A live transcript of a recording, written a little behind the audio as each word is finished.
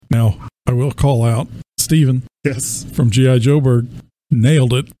I will call out Steven. Yes. From G.I. Joeberg.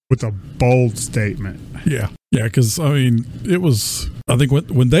 Nailed it. With a bold statement. Yeah. Yeah, because, I mean, it was, I think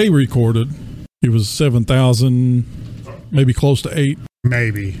when they recorded, it was 7,000, maybe close to 8.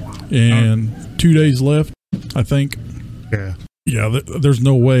 Maybe. And 2 days left, I think. Yeah. Yeah, there's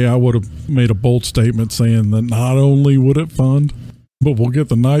no way I would have made a bold statement saying that not only would it fund, but we'll get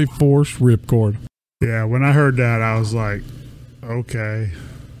the Knife Force ripcord. Yeah, when I heard that, I was like, okay,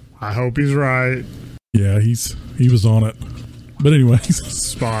 I hope he's right. Yeah, he was on it. But anyways.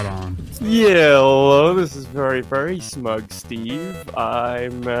 Spot on. Yeah, hello, this is very, very smug Steve.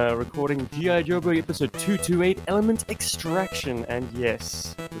 I'm recording G.I. Joeberg episode 228, Element Extraction. And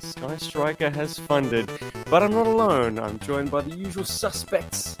yes, the Sky Striker has funded. But I'm not alone. I'm joined by the usual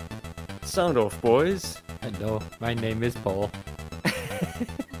suspects. Sound off, boys. Hello, my name is Paul.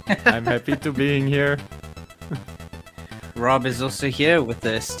 I'm happy to being here. Rob is also here with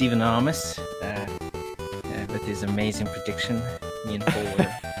Stephen Armis. With his amazing prediction. Me and Paul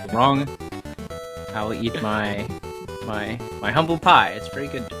were wrong. I will eat my humble pie. It's very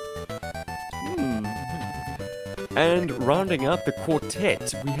good. And rounding out the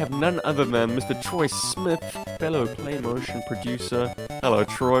quartet, we have none other than Mr. Troy Smith, fellow PlayMotion producer. Hello,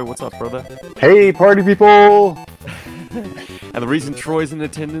 Troy. What's up, brother? Hey, party people! And the reason Troy's in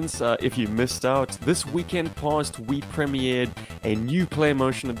attendance, if you missed out, this weekend past we premiered a new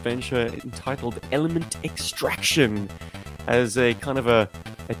PlayMotion adventure entitled Element Extraction as a kind of a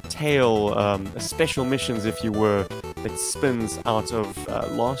tale, a special missions, if you were, that spins out of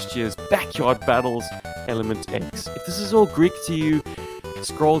last year's Backyard Battles Element X. If this is all Greek to you,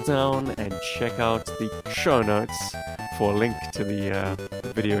 scroll down and check out the show notes for a link to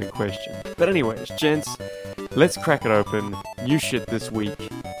the video in question. But anyways, gents, let's crack it open. New shit this week.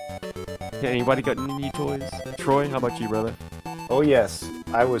 Anybody got any new toys? Troy, how about you, brother? Oh, yes.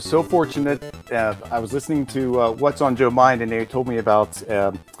 I was so fortunate. I was listening to What's on Joe Mind, and they told me about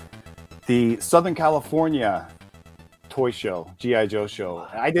the Southern California toy show, G.I. Joe show.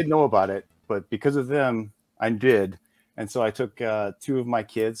 I didn't know about it, but because of them, I did. And so I took 2 of my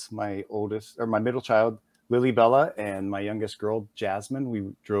kids, my middle child, Lily Bella, and my youngest girl, Jasmine. We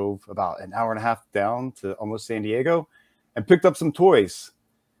drove about an hour and a half down to almost San Diego and picked up some toys.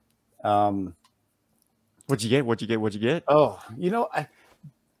 What'd you get? Oh,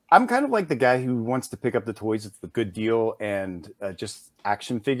 I'm kind of like the guy who wants to pick up the toys at the good deal and just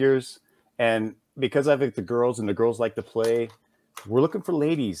action figures. And because I think the girls and the girls like to play, we're looking for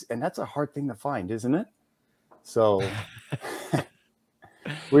ladies, and that's a hard thing to find, isn't it? So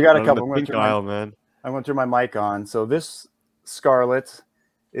we got a couple. I'm going to turn my mic on. So this Scarlet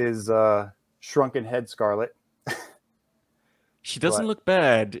is Shrunken Head Scarlet. She doesn't look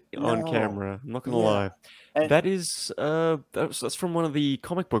bad on camera. I'm not going to lie. And that is that's from one of the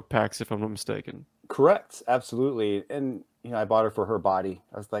comic book packs, if I'm not mistaken. Correct, absolutely. And I bought her for her body.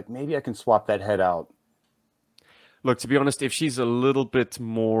 I was like, maybe I can swap that head out. Look, to be honest, if she's a little bit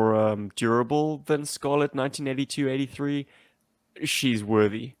more durable than Scarlet 1982-83, she's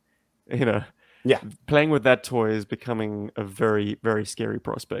worthy. Yeah. Playing with that toy is becoming a very, very scary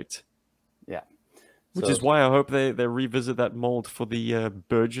prospect. Yeah. Which is why I hope they revisit that mold for the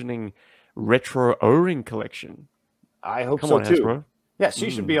burgeoning retro O-ring collection. I hope Come so on, too. Hasbro. Yeah,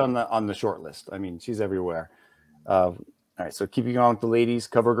 she should be on the short list. I mean, she's everywhere. All right, so keeping on with the ladies,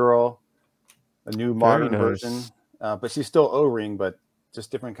 CoverGirl, a new modern version, but she's still O-ring, but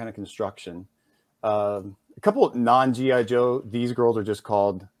just different kind of construction. A couple of non-GI Joe. These girls are just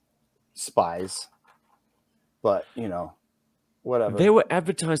called Spies, but whatever. They were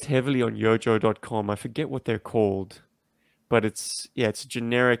advertised heavily on Yojo.com. I forget what they're called, but it's a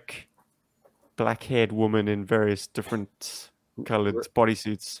generic black-haired woman in various different colored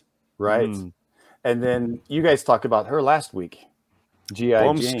bodysuits. Right. And then you guys talked about her last week, G.I.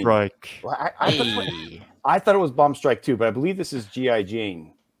 Bomb Jane. Strike. Well, I thought it was Bomb Strike too, but I believe this is G.I.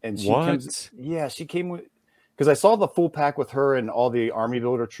 Jane. And she came with, because I saw the full pack with her and all the Army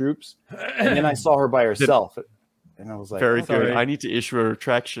Builder troops, and then I saw her by herself. And I was like, very good. I need to issue a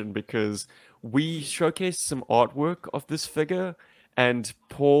retraction because we showcased some artwork of this figure, and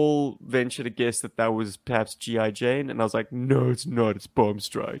Paul ventured a guess that was perhaps G.I. Jane, and I was like, no, it's not. It's Bomb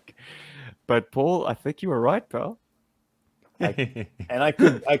Strike. But Paul, I think you were right, pal. And I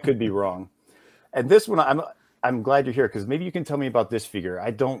could be wrong. And this one, I'm glad you're here because maybe you can tell me about this figure.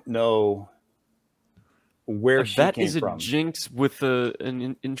 I don't know where she came from. That is a Jinx with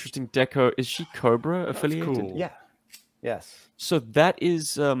an interesting deco. Is she Cobra affiliated? Cool. Yeah. Yes. So that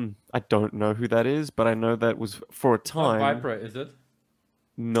is, I don't know who that is, but I know that was for a time. Not Vipra, is it?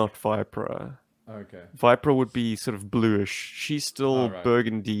 Not Vipra. Okay. Viper would be sort of bluish. She's still Oh, right.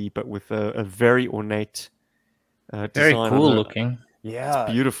 burgundy, but with a very ornate Very design on cool her. looking. Yeah,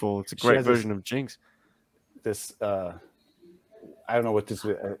 Beautiful. It's a She great has this- version of Jinx. this I don't know what this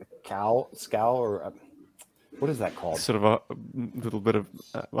scowl or what is that called? Sort of a little bit of,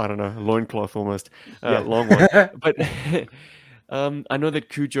 I don't know, a loincloth almost. Yeah. Long one. But I know that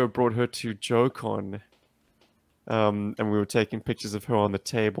Cujo brought her to JoeCon. And we were taking pictures of her on the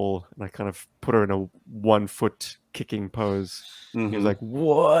table, and I kind of put her in a 1 foot kicking pose. He was Mhm. like,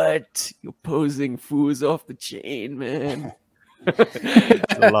 "What? You're posing fools off the chain, man."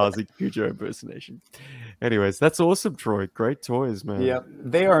 It's a lousy Cujo impersonation. Anyways, that's awesome, Troy. Great toys, man. Yeah,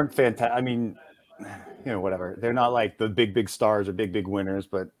 they aren't fantastic. I mean, whatever. They're not like the big stars or big winners,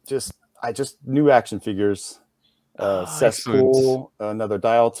 but I just new action figures. Cesspool, another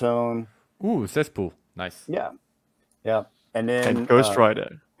dial tone. Ooh, cesspool. Nice. Yeah, and then And Ghost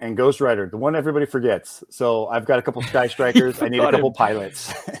Rider. and Ghost Rider, the one everybody forgets. So I've got a couple Sky Strikers. I need a Forgot couple him.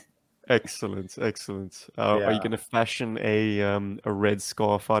 pilots. Excellent. Are Yeah. you going to fashion a red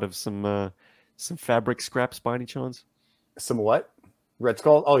scarf out of some fabric scraps by any chance? Some what? Red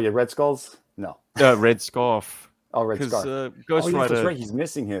Skull? Oh yeah, Red Skulls. No, Red scarf. oh Red Because Scarf. Ghost Oh yes, Rider, that's right. He's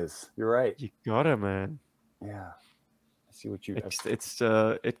missing his. You're right. you got it, man. Yeah, I see what you.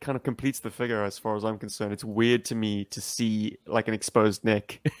 It kind of completes the figure as far as I'm concerned. It's weird to me to see like an exposed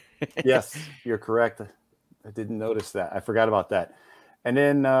neck. Yes, you're correct. I didn't notice that. I forgot about that. And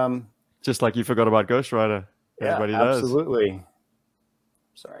then, Just like you forgot about Ghost Rider. yeah, Everybody does. absolutely.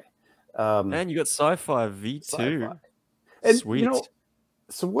 Sorry. Man, you got Sci-Fi V2. Sci-Fi. And Sweet.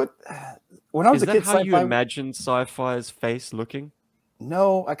 So what? When I was Is a that kid, how you Sci-Fi. imagine Sci-Fi's face looking?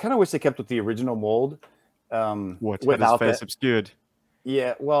 No, I kind of wish they kept with the original mold. What? Had his Without face that. obscured?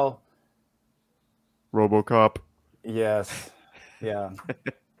 Yeah. Well. RoboCop. Yes. Yeah.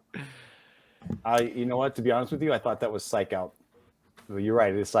 You know what? To be honest with you, I thought that was Psych Out. Well, you're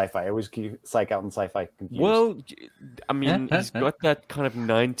right. It is Sci-Fi. I always keep Psych Out and Sci-Fi confused. Well, I mean, he's got that kind of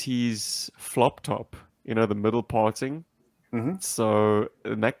 90s flop top, the middle parting. Mhm. So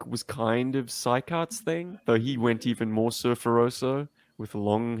and that was kind of Psychot's thing, though he went even more Surferoso with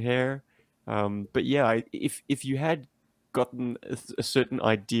long hair. But yeah, if you had gotten a certain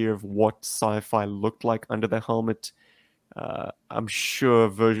idea of what Sci-Fi looked like under the helmet, I'm sure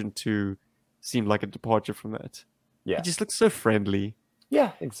version 2 seemed like a departure from that. yeah. He just looks so friendly.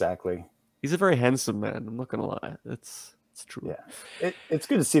 Yeah. Exactly. He's a very handsome man. I'm not gonna lie. It's true. Yeah. It's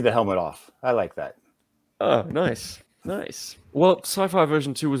good to see the helmet off. I like that. Oh, nice. Well, Sci-Fi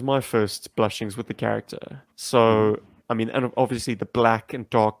version 2 was my first blushings with the character. So, I mean, and obviously the black and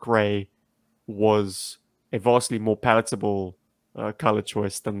dark grey was a vastly more palatable color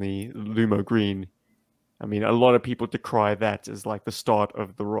choice than the Lumo green. I mean, a lot of people decry that as like the start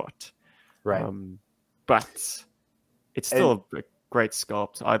of the rot. Right. But it's still a great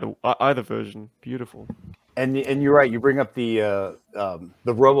sculpt. Either version, beautiful. And you're right. You bring up the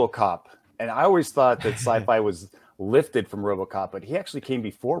RoboCop, and I always thought that Sci-Fi was lifted from RoboCop, but he actually came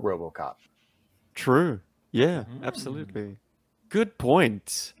before RoboCop. True. Yeah, absolutely. Good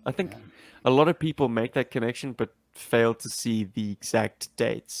point. I think a lot of people make that connection, but fail to see the exact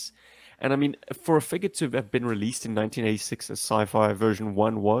dates. And I mean, for a figure to have been released in 1986 as Sci-Fi version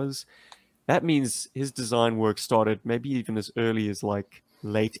 1 was, that means his design work started maybe even as early as like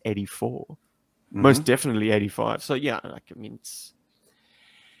late 84. Most definitely 85. So yeah, I mean, it's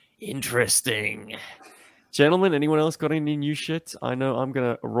interesting. Gentlemen, anyone else got any new shit? I know I'm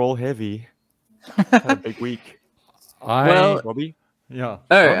going to roll heavy. Had a big week. Robbie? Yeah.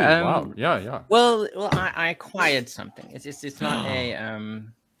 Oh, wow. Yeah. Well, I acquired something. It's not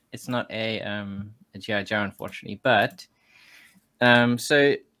a GI Joe, unfortunately, but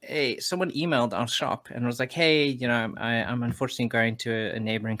someone emailed our shop and was like, hey, I'm unfortunately going to a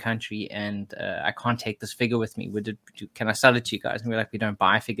neighboring country and I can't take this figure with me. Can I sell it to you guys? And we're like, we don't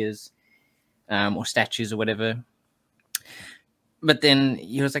buy figures or statues or whatever. But then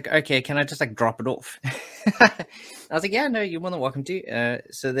he was like, okay, can I just like drop it off? I was like, yeah, no, you're more than welcome to.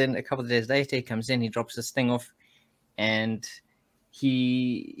 So then a couple of days later, he comes in, he drops this thing off, and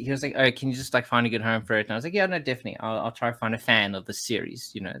he was like, oh, can you just like find a good home for it? And I was like, yeah, no, definitely. I'll try to find a fan of the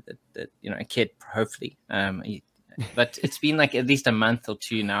series, that a kid, hopefully. But it's been like at least a month or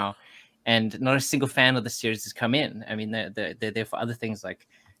two now, and not a single fan of the series has come in. I mean, they're there for other things like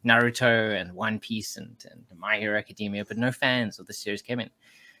Naruto and One Piece and My Hero Academia, but no fans of the series came in.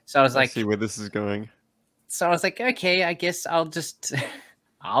 So I was I like, see where this is going. so I was like, okay, I guess I'll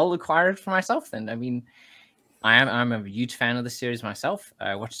acquire it for myself then. I mean, I'm a huge fan of the series myself.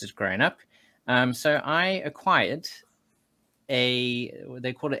 I watched it growing up. So I acquired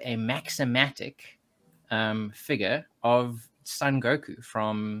they call it a Maximatic figure of Son Goku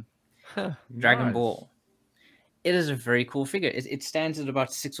from Dragon Nice. Ball. It is a very cool figure. It stands at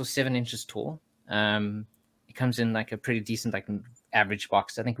about 6 or 7 inches tall. It comes in like a pretty decent, like average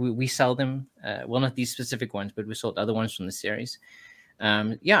box. I think we sell them. Well, not these specific ones, but we sold other ones from the series.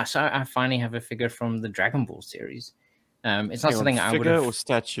 So I finally have a figure from the Dragon Ball series. It's not something I would figure have. or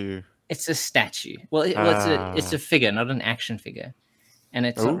statue. It's a statue. Well, it's a figure, not an action figure, and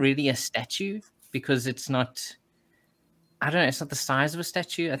it's not really a statue because it's not. I don't know. It's not the size of a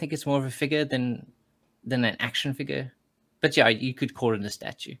statue. I think it's more of a figure than an action figure. But yeah, you could call it a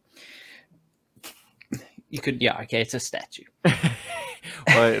statue. You could, yeah, okay, it's a statue.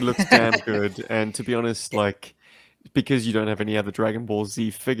 Well, it looks damn good, and to be honest, like because you don't have any other Dragon Ball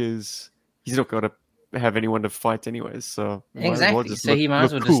Z figures, he's not going to have anyone to fight anyways. So Exactly. So he might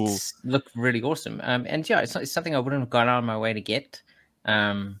as well just look really awesome. And yeah, it's something I wouldn't have gone out of my way to get.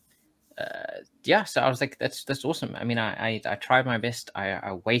 So I was like, that's awesome. I mean, I tried my best.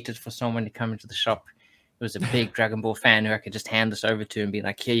 I waited for someone to come into the shop. It was a big Dragon Ball fan who I could just hand this over to and be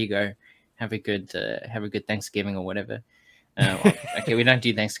like, here you go. Have a good Thanksgiving or whatever. Okay, we don't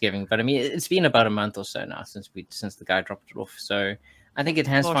do Thanksgiving, but I mean, it's been about a month or so now since the guy dropped it off. So I think it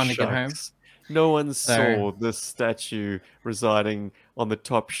has finally get home. No one saw this statue residing on the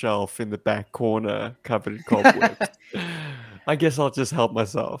top shelf in the back corner, covered in cobwebs. I guess I'll just help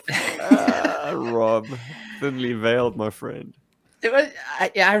myself. Rob, thinly veiled, my friend.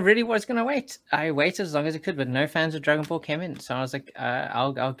 I really was gonna wait. I waited as long as I could, but no fans of Dragon Ball came in, so I was like,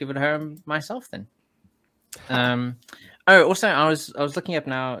 I'll give it home myself then. Also, I was looking up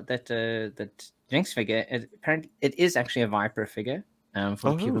now that that Jinx figure. Apparently, it is actually a Viper figure.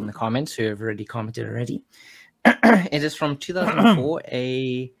 For the people in the comments who have already commented already, it is from 2004,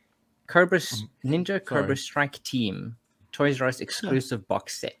 a Ninja Cobra Strike Team Toys R Us exclusive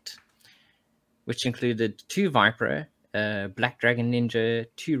box set, which included 2 Viper, Black Dragon Ninja,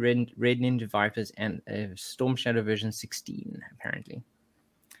 2 Red Ninja Vipers, and a Storm Shadow version 16, apparently.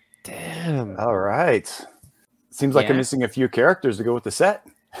 Damn. All right. Seems like I'm missing a few characters to go with the set.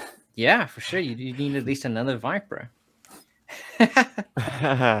 Yeah, for sure. You need at least another Viper.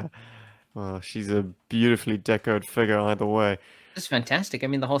 Well, she's a beautifully decorated figure either way. It's fantastic. I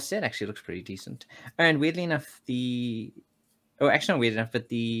mean, the whole set actually looks pretty decent. And weirdly enough, not weird enough, but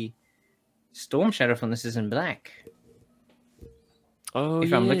the Storm Shadow from this is in black. Oh,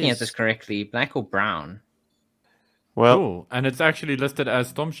 if I'm looking at this correctly, black or brown? Well, Cool. And it's actually listed as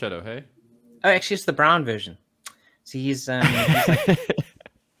Storm Shadow, hey? Oh, actually, it's the brown version. So he's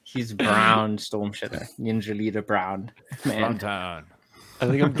he's brown Storm Shadow, Ninja Leader Brown. Man, Downtown. I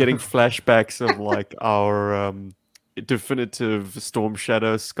think I'm getting flashbacks of like our definitive Storm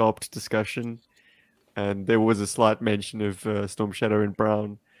Shadow sculpt discussion, and there was a slight mention of Storm Shadow in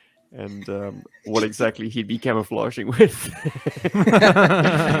brown, and what exactly he'd be camouflaging with.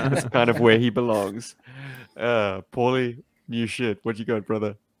 That's kind of where he belongs. Paulie, new shit. What you got,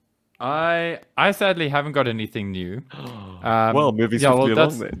 brother? I sadly haven't got anything new. Well, movies have to be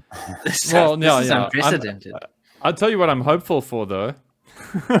along then. this Well, is yeah. unprecedented. I'll tell you what I'm hopeful for, though.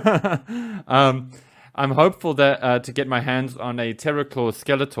 I'm hopeful that to get my hands on a Terraclaw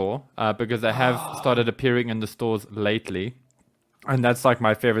Skeletor because they have started appearing in the stores lately, and that's like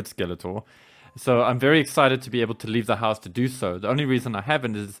my favorite Skeletor. So I'm very excited to be able to leave the house to do so. The only reason I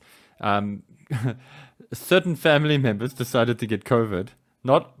haven't is certain family members decided to get COVID,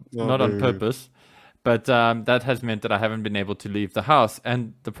 not on purpose. But that has meant that I haven't been able to leave the house.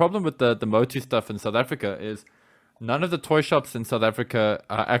 And the problem with the Motu stuff in South Africa is none of the toy shops in South Africa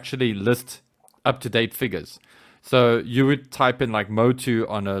actually list up-to-date figures. So you would type in like Motu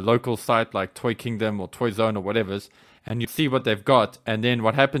on a local site like Toy Kingdom or Toy Zone or whatever's, and you see what they've got. And then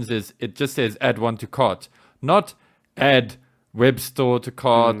what happens is it just says add one to cart, not add web store to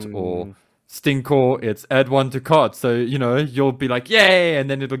cart or Stinkor, it's add one to cart. So, you'll be like, yay, and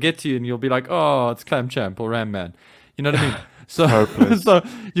then it'll get to you and you'll be like, oh, it's Clam Champ or Ram Man. You know what I mean? So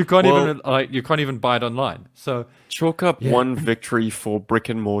you can't even buy it online. So Chalk up one victory for brick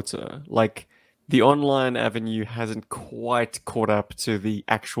and mortar. Like the online avenue hasn't quite caught up to the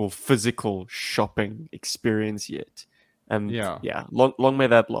actual physical shopping experience yet. And long may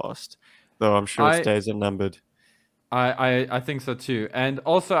that last. Though I'm sure its days are numbered. I think so too. And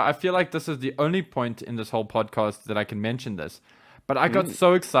also, I feel like this is the only point in this whole podcast that I can mention this. But I got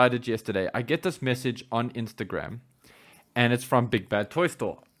so excited yesterday. I get this message on Instagram, and it's from Big Bad Toy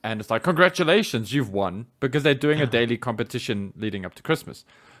Store. And it's like, congratulations, you've won. Because they're doing a daily competition leading up to Christmas.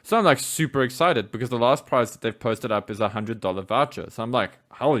 So I'm like super excited because the last prize that they've posted up is a $100 voucher. So I'm like,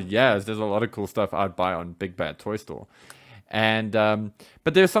 hell yes, there's a lot of cool stuff I'd buy on Big Bad Toy Store. And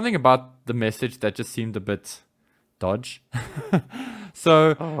but there's something about the message that just seemed a bit dodge.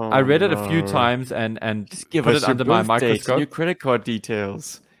 So I read it a few times and Just give put us it your under my birth date and microscope. your credit card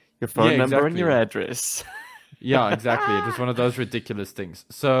details, your phone Yeah, number, and exactly. your address. Yeah, exactly. It was one of those ridiculous things.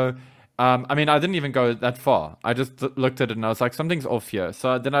 So, I mean, I didn't even go that far. I just looked at it and I was like, something's off here.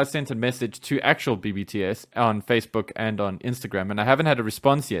 So then I sent a message to actual BBTS on Facebook and on Instagram, and I haven't had a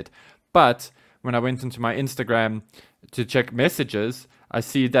response yet. But when I went into my Instagram to check messages, I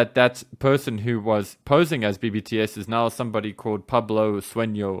see that that person who was posing as BBTS is now somebody called Pablo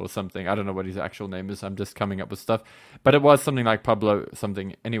Sueño or something. I don't know what his actual name is. I'm just coming up with stuff. But it was something like Pablo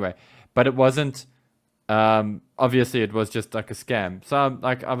something anyway. But it wasn't... obviously it was just like a scam. So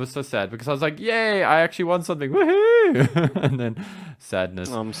I was so sad because I was like, yay, I actually won something. Woohoo! And then sadness.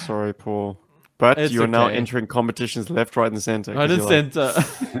 I'm sorry, Paul. But It's you're now okay. entering competitions left, right, and center. Right 'cause in you're like,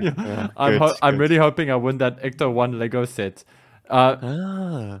 center. good, I'm good. really hoping I win that Ecto 1 Lego set.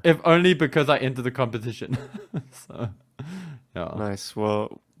 If only because I entered the competition. So, yeah. Nice.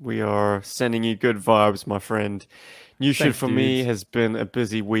 Well, we are sending you good vibes, my friend. New shit Thanks, for me dudes. has been a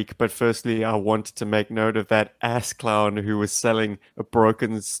busy week, but firstly, I wanted to make note of that ass clown who was selling a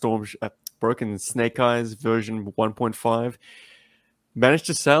broken broken Snake Eyes version 1.5. Managed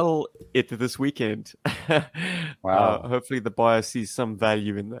to sell it this weekend. Wow. Hopefully, the buyer sees some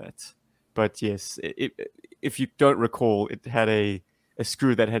value in that. But yes, if you don't recall, it had a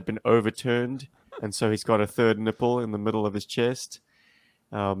screw that had been overturned, and so he's got a third nipple in the middle of his chest.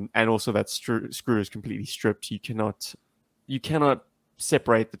 And also that screw is completely stripped. You cannot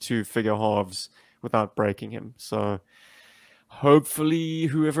separate the two figure halves without breaking him. So hopefully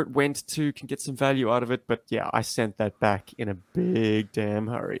whoever it went to can get some value out of it. But yeah, I sent that back in a big damn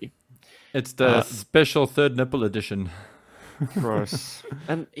hurry. It's the special third nipple edition. Gross.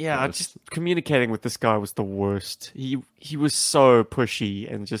 And yeah, Gross. just communicating with this guy was the worst. He was so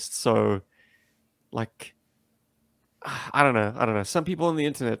pushy and just so like I don't know. Some people on the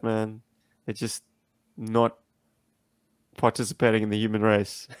internet, man, they're just not participating in the human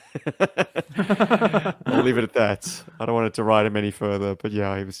race. I'll leave it at that. I don't want it to ride him any further, but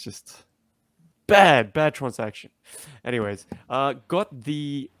yeah, he was just bad transaction. Anyways, got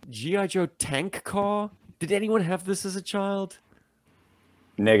the G.I. Joe tank car. Did anyone have this as a child?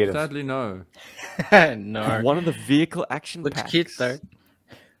 Negative. Sadly, no. No. One of the vehicle action Looks packs. cute though.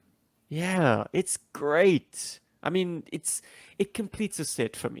 Yeah, it's great. I mean, it completes a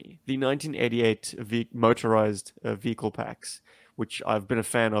set for me. The 1988 motorized vehicle packs, which I've been a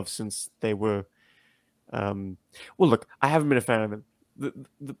fan of since they were. Well, look, I haven't been a fan of them.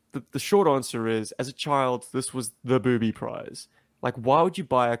 The short answer is, as a child, this was the booby prize. Like, why would you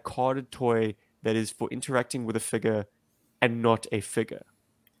buy a carded toy that is for interacting with a figure and not a figure?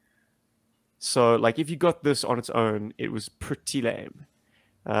 So, like, if you got this on its own, it was pretty lame.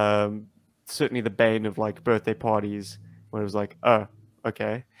 Certainly the bane of like birthday parties where it was like, oh,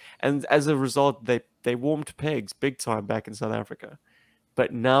 okay. And as a result, they warmed pegs big time back in South Africa.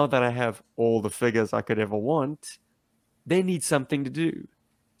 But now that I have all the figures I could ever want, they need something to do.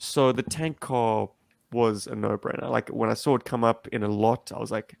 So the tank car was a no-brainer. Like when I saw it come up in a lot, I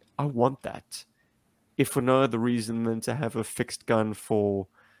was like, I want that. If for no other reason than to have a fixed gun for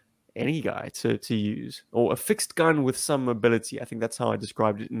any guy to use, or a fixed gun with some mobility. I think that's how I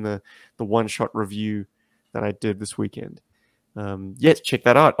described it in the one-shot review that I did this weekend. Yes, check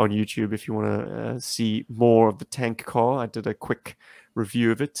that out on YouTube if you want to see more of the tank car. I did a quick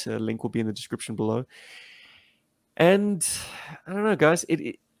review of it. A link will be in the description below. And I don't know, guys.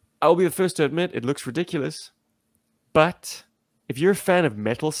 I'll be the first to admit it looks ridiculous, but if you're a fan of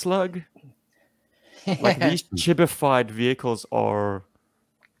Metal Slug, like these chibified vehicles are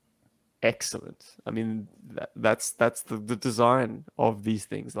excellent. I mean, that's the design of these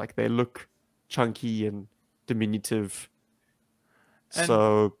things. Like they look chunky and diminutive. And-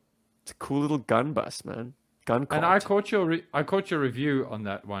 So it's a cool little gun bus, man. Gun cart. And I caught your review on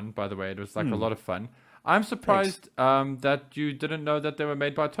that one, by the way. It was like a lot of fun. I'm surprised that you didn't know that they were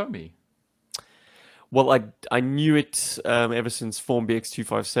made by Tomy. Well, I knew it ever since Form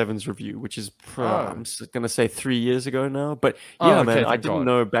BX257's review, which is I'm going to say 3 years ago now. But yeah, okay, man, I thank didn't God.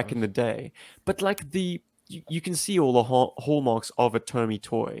 know back in the day. But like you can see all the hallmarks of a Tomy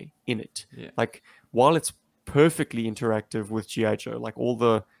toy in it. Yeah. Like while it's perfectly interactive with G.I. Joe, like all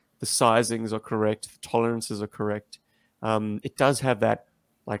the sizings are correct, the tolerances are correct. It does have that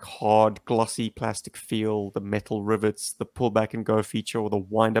like hard, glossy plastic feel, the metal rivets, the pull back and go feature, or the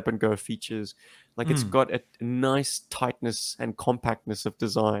wind up and go features. Like it's got a nice tightness and compactness of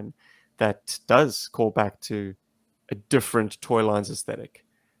design that does call back to a different toy lines aesthetic.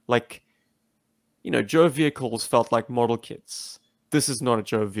 Like Joe vehicles felt like model kits. This is not a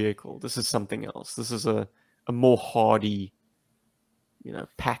Joe vehicle. This is something else. This is a more hardy,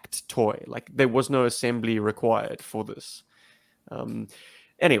 packed toy. Like there was no assembly required for this.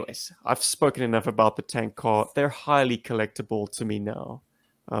 Anyways, I've spoken enough about the tank car. They're highly collectible to me now.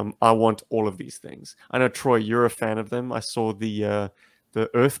 I want all of these things. I know, Troy, you're a fan of them. I saw the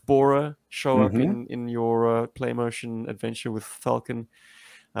Earth Borer show up in your PlayMotion adventure with Falcon.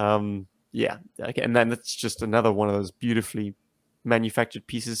 Yeah, okay, and then that's just another one of those beautifully manufactured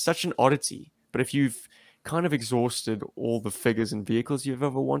pieces. Such an oddity. But if you've kind of exhausted all the figures and vehicles you've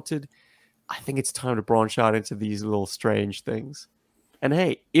ever wanted, I think it's time to branch out into these little strange things. And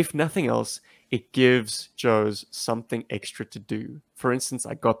hey, if nothing else, it gives Joe's something extra to do. For instance,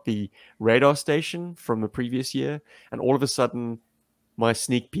 I got the radar station from the previous year, and all of a sudden, my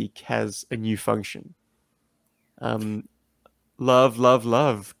sneak peek has a new function.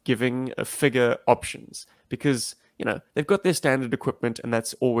 Love giving a figure options, because they've got their standard equipment and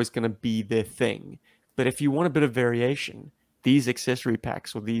that's always going to be their thing. But if you want a bit of variation, these accessory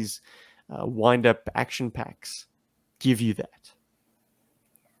packs or these wind-up action packs give you that.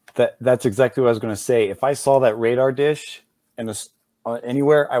 That's exactly what I was going to say. If I saw that radar dish and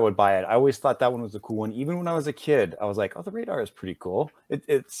anywhere, I would buy it. I always thought that one was a cool one. Even when I was a kid, I was like, oh, the radar is pretty cool.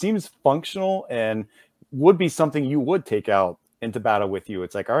 It seems functional and would be something you would take out into battle with you.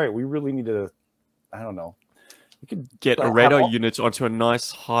 It's like, all right, we really need to, I don't know. You could get a radar unit onto a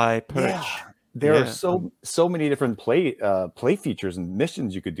nice high perch. Yeah. There are so many different play features and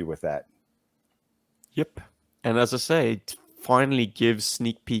missions you could do with that. Yep. And as I say, it finally gives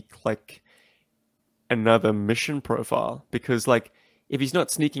Sneak Peek like another mission profile, because like if he's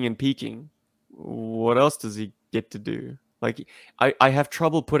not sneaking and peeking, what else does he get to do? Like I have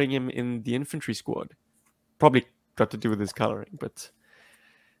trouble putting him in the infantry squad. Probably got to do with his coloring, but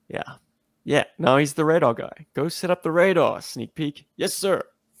yeah. Now he's the radar guy. Go set up the radar, Sneak Peek. Yes, sir.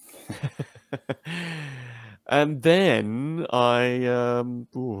 And then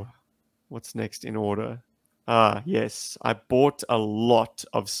what's next in order? Yes, I bought a lot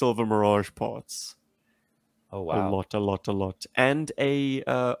of Silver Mirage parts. Oh wow! A lot, and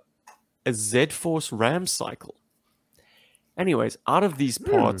a Z-Force RAM cycle. Anyways, out of these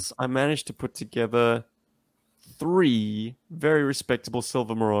parts, I managed to put together 3 very respectable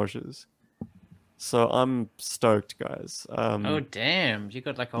Silver Mirages. So I'm stoked, guys. Oh damn! You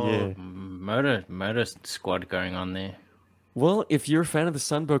got like a whole motor squad going on there. Well, if you're a fan of the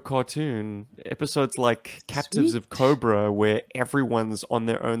Sunbow cartoon, episodes like Captives of Cobra, where everyone's on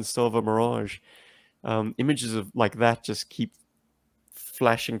their own Silver Mirage, images of like that just keep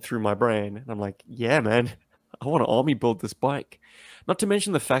flashing through my brain. And I'm like, yeah, man, I want to army build this bike. Not to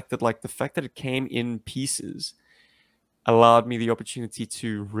mention the fact that it came in pieces allowed me the opportunity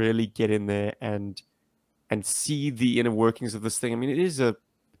to really get in there and see the inner workings of this thing. I mean, it is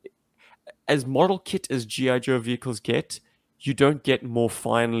as model kit as G.I. Joe vehicles get. You don't get more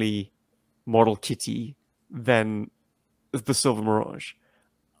finely model kitty than the Silver Mirage.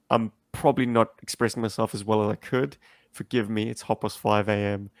 I'm probably not expressing myself as well as I could. Forgive me, it's 5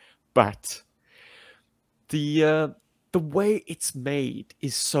 a.m. But the way it's made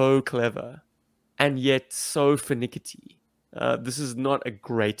is so clever and yet so finicky. This is not a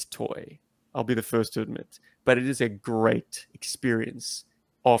great toy, I'll be the first to admit, but it is a great experience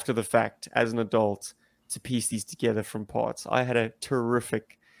after the fact as an adult to piece these together from parts. I had a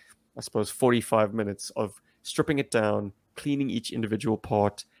terrific, 45 minutes of stripping it down, cleaning each individual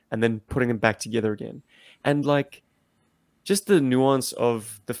part, and then putting them back together again. And like, just the nuance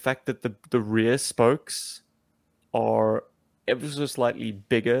of the fact that the rear spokes are ever so slightly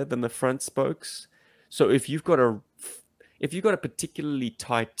bigger than the front spokes. So if you've got a particularly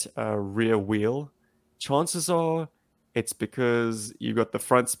tight rear wheel, chances are it's because you got the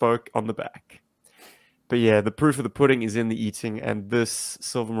front spoke on the back. But yeah, the proof of the pudding is in the eating, and this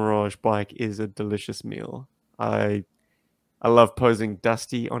Silver Mirage bike is a delicious meal. I love posing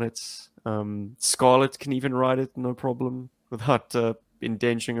Dusty on it. Scarlet can even ride it, no problem, without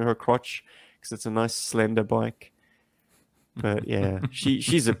endangering her crotch, because it's a nice slender bike. But yeah,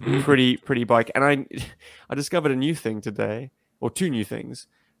 she's a pretty bike. And I discovered a new thing today, or 2 new things.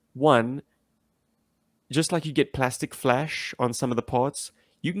 One, just like you get plastic flash on some of the parts,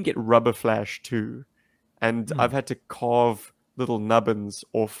 you can get rubber flash too. And I've had to carve little nubbins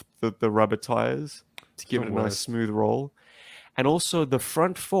off the rubber tires to give it a nice smooth roll. And also the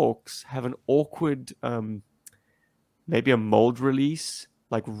front forks have an awkward, maybe a mold release,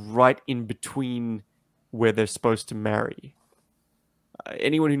 like right in between where they're supposed to marry.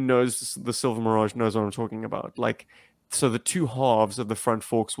 Anyone who knows the Silver Mirage knows what I'm talking about. Like, so the 2 halves of the front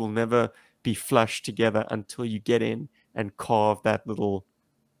forks will never be flush together until you get in and carve that little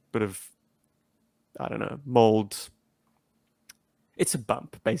bit of, I don't know, mold. It's a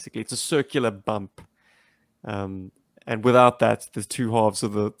bump, basically. It's a circular bump. And without that, the two halves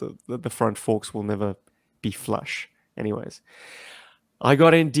of the front forks will never be flush. Anyways, I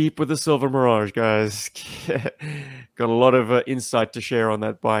got in deep with the Silver Mirage, guys. Got a lot of insight to share on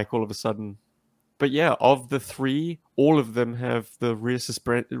that bike all of a sudden. But yeah, of the three, all of them have the rear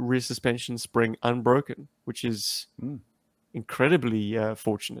suspension spring unbroken, which is incredibly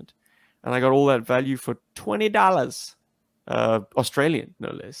fortunate. And I got all that value for $20, Australian,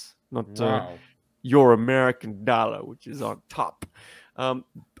 no less. Not your American dollar, which is on top.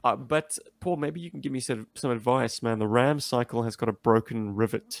 But Paul, maybe you can give me some advice, man. The Ram cycle has got a broken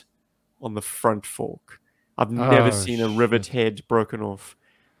rivet on the front fork. I've never seen a rivet head broken off.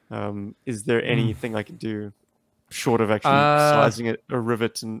 Is there anything I can do short of actually sizing it a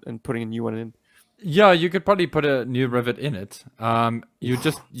rivet and putting a new one in? Yeah, you could probably put a new rivet in it.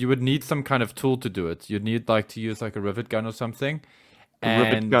 You would need some kind of tool to do it. You'd need to use like a rivet gun or something. A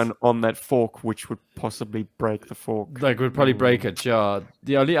rivet gun on that fork, which would possibly break the fork. Like would probably break it. Yeah.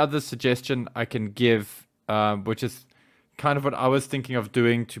 The only other suggestion I can give, which is kind of what I was thinking of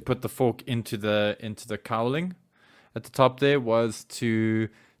doing to put the fork into the cowling at the top there, was to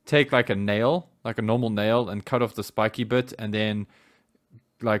take like a nail, like a normal nail, and cut off the spiky bit, and then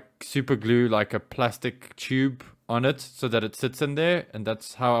like super glue like a plastic tube on it so that it sits in there. And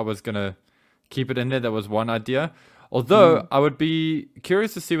that's how I was gonna keep it in there. That was one idea. Although I would be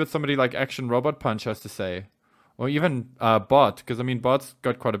curious to see what somebody like Action Robot Punch has to say, or even Bart, because I mean Bart's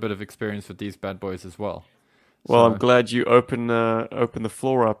got quite a bit of experience with these bad boys as well. Well, I'm glad you open the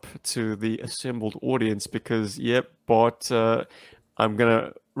floor up to the assembled audience, because Bart, I'm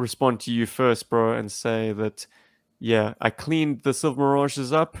gonna respond to you first, bro, and say that I cleaned the Silver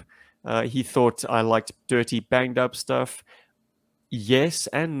Mirages up. He thought I liked dirty, banged up stuff. Yes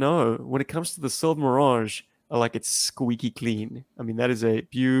and no. When it comes to the Silver Mirage, I like it squeaky clean. I mean, that is a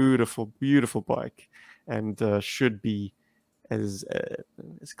beautiful, beautiful bike, and should be as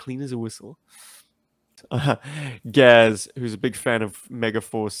clean as a whistle. Gaz, who's a big fan of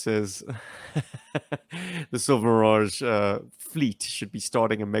Megaforce, says the Silver Mirage fleet should be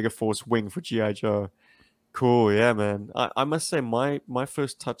starting a Megaforce wing for G.I. Joe. Cool, yeah, man. I must say my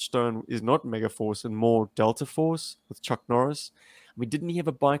first touchstone is not Megaforce and more Delta Force with Chuck Norris. I mean, didn't he have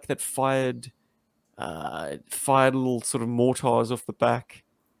a bike that fired little sort of mortars off the back,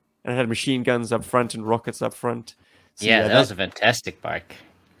 and it had machine guns up front and rockets up front? So, that was a fantastic bike.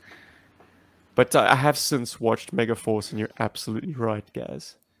 But I have since watched Megaforce, and you're absolutely right,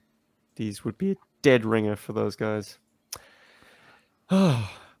 guys. These would be a dead ringer for those guys. Oh,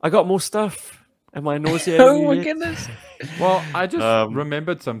 I got more stuff. Am I nauseating? Oh my yet? goodness! Well, I just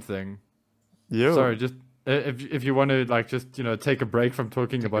remembered something. Yeah. Sorry, just if you want to take a break from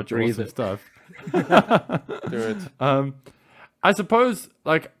talking about your awesome stuff. Do it. I suppose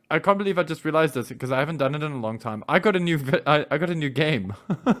I can't believe I just realized this, because I haven't done it in a long time. I got a new game,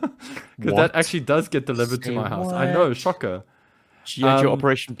 because that actually does get delivered to my house. What? I know, shocker. G.I. Joe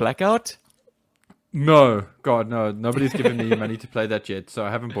Operation Blackout? No, God, no. Nobody's given me money to play that yet, so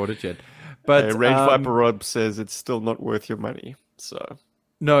I haven't bought it yet. But Range Viper Rob says it's still not worth your money. So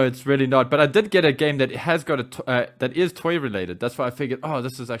no, it's really not. But I did get a game that has got that is toy related. That's why I figured,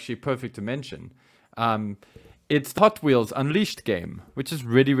 this is actually perfect to mention. It's Hot Wheels Unleashed game, which is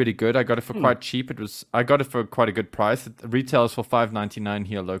really, really good. I got it for quite cheap. I got it for quite a good price. It retails for $5.99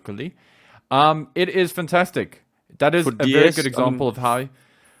 here locally. It is fantastic. That is a very good example of how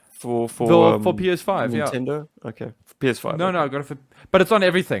for PS5, Nintendo. Okay, for PS5. No, I got it but it's on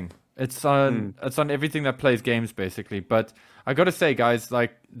everything. It's on everything that plays games, basically. But I got to say, guys,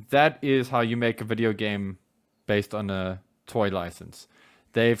 that is how you make a video game based on a toy license.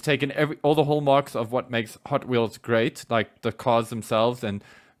 They've taken all the hallmarks of what makes Hot Wheels great, like the cars themselves, and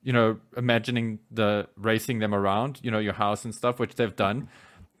imagining racing them around, your house and stuff, which they've done.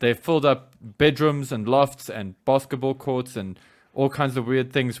 They've filled up bedrooms and lofts and basketball courts and all kinds of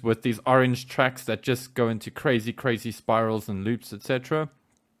weird things with these orange tracks that just go into crazy, crazy spirals and loops, etc.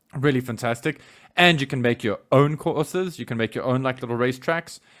 Really fantastic. And you can make your own courses. You can make your own little race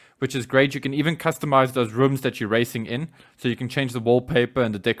tracks, which is great. You can even customize those rooms that you're racing in. So you can change the wallpaper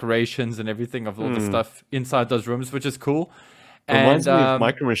and the decorations and everything of all the stuff inside those rooms, which is cool. Reminds me of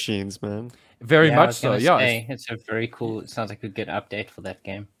Micro Machines, man. Very much so, yeah. It's a very cool. It sounds like a good update for that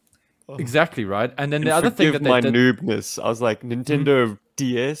game. Exactly, right. And then the other thing that my noobness, I was like Nintendo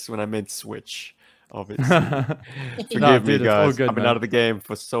DS when I meant Switch. Obviously. Forgive me, guys. I've been out of the game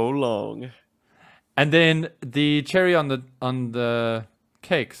for so long. And then the cherry on the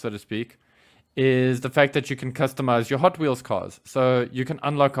cake, so to speak, is the fact that you can customize your Hot Wheels cars. So you can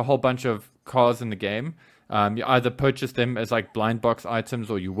unlock a whole bunch of cars in the game. You either purchase them as like blind box items,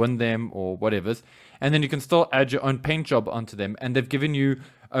 or you win them, or whatever's. And then you can still add your own paint job onto them. And they've given you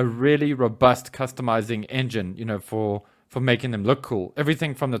a really robust customizing engine, for making them look cool.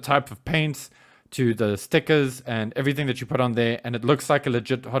 Everything from the type of paints to the stickers and everything that you put on there. And it looks like a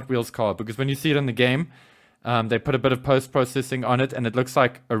legit Hot Wheels car, because when you see it in the game, they put a bit of post-processing on it, and it looks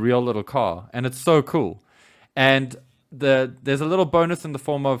like a real little car. And it's so cool. And there's a little bonus in the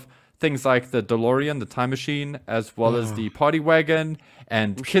form of things like the DeLorean, the time machine, as well as the party wagon,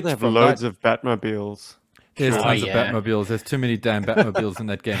 and I'm sure kits they have from loads of Batmobiles. There's tons of Batmobiles. There's too many damn Batmobiles in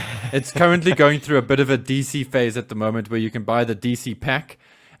that game. It's currently going through a bit of a DC phase at the moment, where you can buy the DC pack,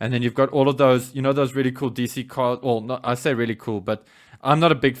 and then you've got all of those, those really cool DC cars. Well, not, I say really cool, but I'm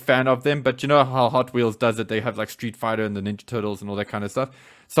not a big fan of them. But you know how Hot Wheels does it? They have like Street Fighter and the Ninja Turtles and all that kind of stuff.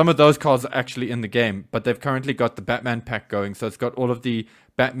 Some of those cars are actually in the game, but they've currently got the Batman pack going. So it's got all of the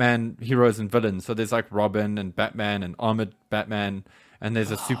Batman heroes and villains. So there's like Robin and Batman and Armored Batman, and there's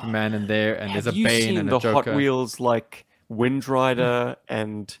a Superman in there, and there's a Bane and a Joker. Have you seen the Hot Wheels like Wind Rider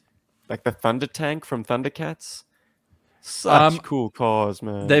and like the Thunder Tank from Thundercats? Such cool cars,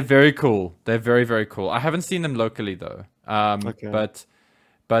 man. They're very cool. They're very, very cool. I haven't seen them locally though.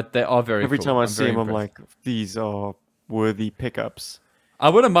 But they are very Every cool. time I see them, impressed. I'm like, these are worthy pickups. I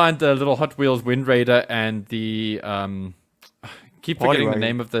wouldn't mind the little Hot Wheels Wind Raider and the keep forgetting the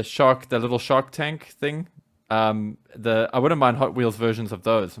name of the little shark tank thing. I wouldn't mind Hot Wheels versions of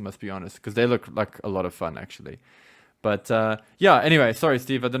those, I must be honest, because they look like a lot of fun actually. But anyway, sorry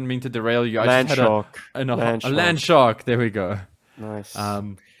Steve, I didn't mean to derail you. Land shark. A land shark. There we go. Nice.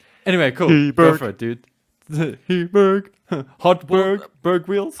 Anyway, cool. He-berg. Go for it, dude. He-berg. Berg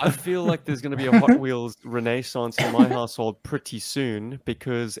wheels. I feel like there's going to be a Hot Wheels renaissance in my household pretty soon,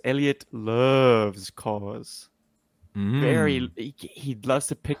 because Elliot loves cars. He loves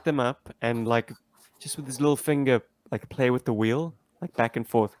to pick them up and like just with his little finger like play with the wheel, like back and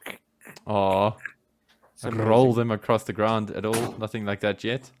forth. Aw. Amazing. Roll them across the ground at all? Nothing like that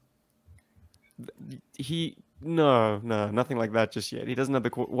yet? No, nothing like that just yet. He doesn't have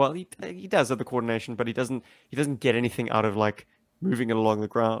he does have the coordination, but he doesn't get anything out of like moving it along the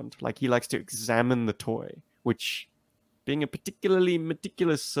ground. Like he likes to examine the toy, which, being a particularly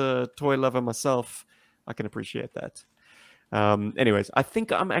meticulous toy lover myself, I can appreciate that. Anyways, I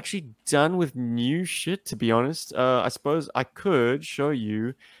think I'm actually done with new shit, to be honest. I suppose I could show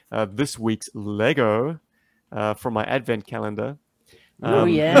you this week's Lego from my advent calendar. Oh,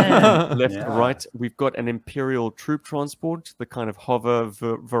 yeah. Left, right, we've got an Imperial troop transport, the kind of hover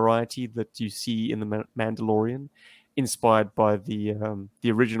variety that you see in the Mandalorian, inspired by the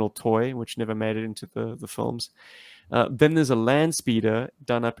original toy, which never made it into the films. Then there's a land speeder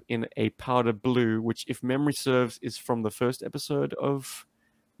done up in a powder blue, which, if memory serves, is from the first episode of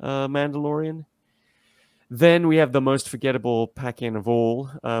Mandalorian. Then we have the most forgettable pack-in of all.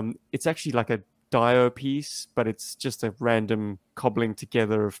 It's actually like a Dio piece, but it's just a random cobbling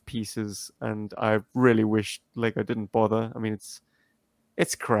together of pieces, and I really wish Lego didn't bother. I mean,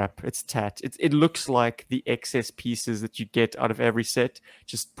 it's crap. It's tat. It looks like the excess pieces that you get out of every set,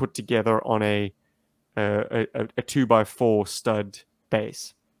 just put together on a 2x4 stud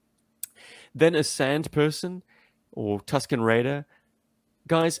base. Then a sand person or Tusken Raider.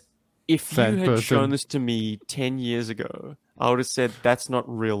 Guys, if you had shown this to me 10 years ago, I would have said that's not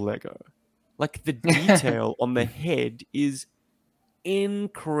real Lego. Like, the detail on the head is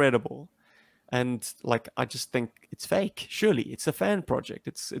incredible. And like, I just think it's fake. Surely it's a fan project.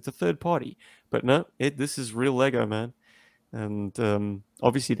 It's a third party. But no, this is real Lego, man. And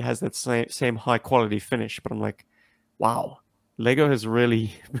obviously it has that same high quality finish, but I'm like, wow, Lego has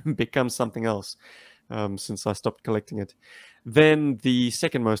really become something else since I stopped collecting it. Then the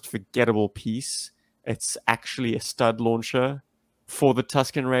second most forgettable piece, it's actually a stud launcher for the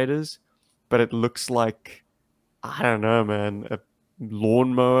Tusken Raiders, but it looks like, I don't know, man, a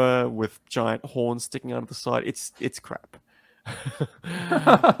lawnmower with giant horns sticking out of the side. It's crap.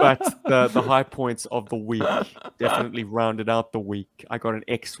 But the high points of the week definitely rounded out the week. I got an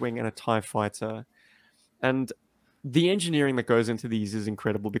X-Wing and a TIE Fighter. And the engineering that goes into these is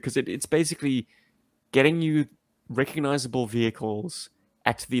incredible, because it's basically getting you recognizable vehicles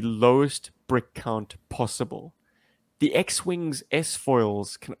at the lowest brick count possible. The X-Wing's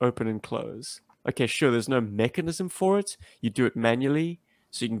S-foils can open and close. Okay, sure, there's no mechanism for it. You do it manually,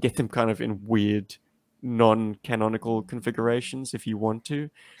 so you can get them kind of in weird, non-canonical configurations if you want to.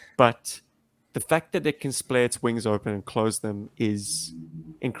 But the fact that it can splay its wings open and close them is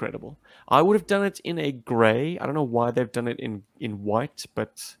incredible. I would have done it in a gray. I don't know why they've done it in white,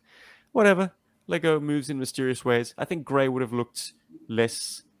 but whatever. Lego moves in mysterious ways. I think grey would have looked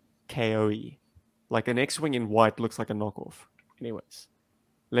less KO-y. Like an X-Wing in white looks like a knockoff. Anyways,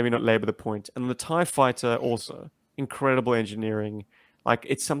 let me not labor the point. And the TIE Fighter also, incredible engineering. Like,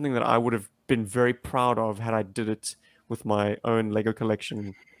 it's something that I would have been very proud of had I did it with my own Lego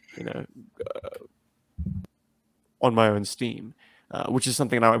collection, on my own Steam, which is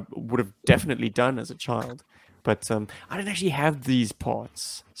something I would have definitely done as a child. But I didn't actually have these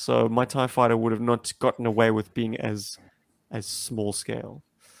parts, so my TIE Fighter would have not gotten away with being as small scale.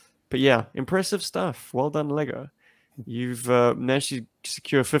 But yeah, impressive stuff. Well done, Lego. You've managed to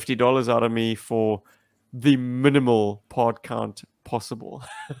secure $50 out of me for the minimal pod count possible.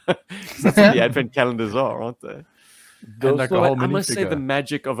 That's what the advent calendars are, aren't they? And like a whole I must say minifigure. the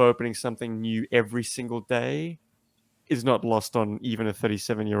magic of opening something new every single day is not lost on even a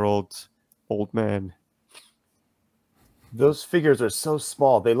 37-year-old old man. Those figures are so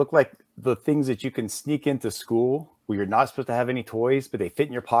small. They look like the things that you can sneak into school where you're not supposed to have any toys, but they fit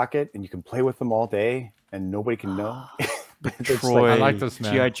in your pocket and you can play with them all day and nobody can know. It's Troy, I like this,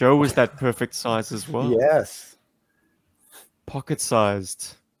 man. G.I. Joe was that perfect size as well. yes.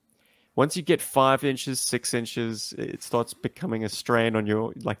 Pocket-sized. Once you get 5 inches, 6 inches, it starts becoming a strain on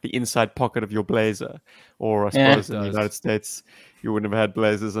your, like, the inside pocket of your blazer. Or I suppose in the does. United States, you wouldn't have had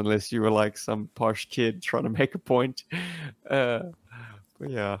blazers unless you were like some posh kid trying to make a point. But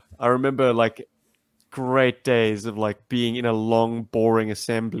yeah, I remember like great days of like being in a long, boring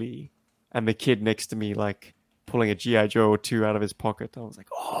assembly and the kid next to me like pulling a G.I. Joe or two out of his pocket. I was like,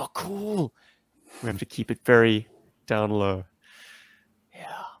 oh, cool. We have to keep it very down low.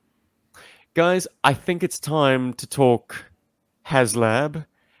 Guys, I think it's time to talk HasLab.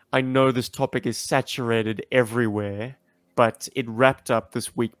 I know this topic is saturated everywhere, but it wrapped up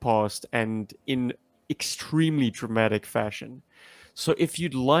this week past and in extremely dramatic fashion. So if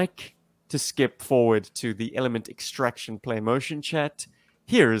you'd like to skip forward to the Element Extraction Play Motion chat,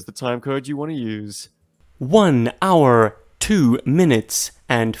 here is the time code you want to use. 1 hour, 2 minutes,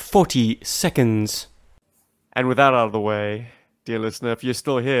 and 40 seconds. And with that out of the way, dear listener, if you're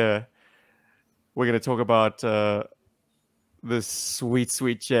still here, we're going to talk about this sweet,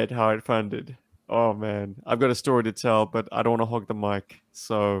 sweet jet, how it funded. Oh, man. I've got a story to tell, but I don't want to hog the mic.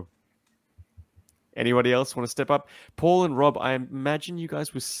 So, anybody else want to step up? Paul and Rob, I imagine you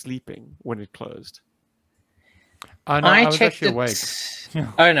guys were sleeping when it closed. I was checked actually it.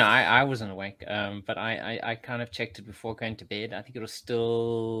 awake. Oh no, I wasn't awake. But I kind of checked it before going to bed. I think it was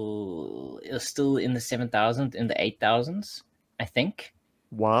still in the 7,000, in the 8,000s. I think.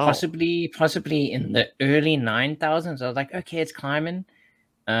 Wow. Possibly in the early 9,000s. I was like, okay, it's climbing.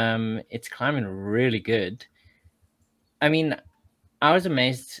 It's climbing really good. I mean, I was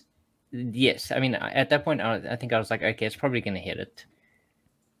amazed. Yes, I mean, at that point, I think I was like, okay, it's probably going to hit it.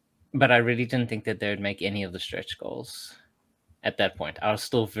 But I really didn't think that they would make any of the stretch goals. At that point, I was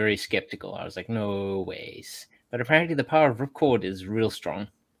still very skeptical. I was like, no ways. But apparently, the power of Ripcord is real strong.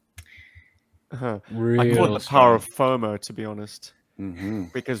 I call it the power of FOMO, to be honest. Mm-hmm.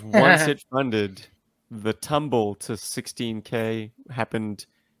 Because once it funded, the tumble to 16K happened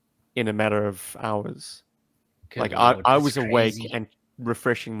in a matter of hours. Good like Lord, I that's was awake crazy. and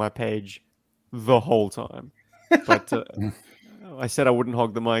refreshing my page the whole time. But I said I wouldn't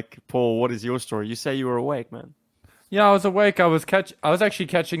hog the mic. Paul, what is your story? You say you were awake, man. Yeah, I was awake. I was actually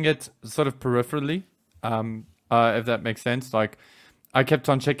catching it sort of peripherally, if that makes sense. Like, I kept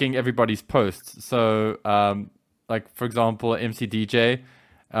on checking everybody's posts. So, like for example, MCDJ,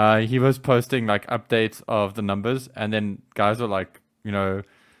 he was posting like updates of the numbers, and then guys were like,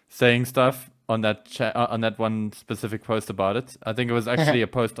 saying stuff on that chat, on that one specific post about it. I think it was actually a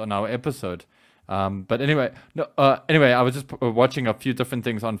post on our episode. But anyway, I was just watching a few different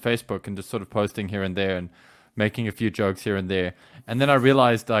things on Facebook and just sort of posting here and there and making a few jokes here and there. And then I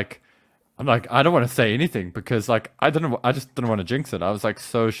realized, like, I'm like, I don't want to say anything because, like, I just didn't want to jinx it. I was like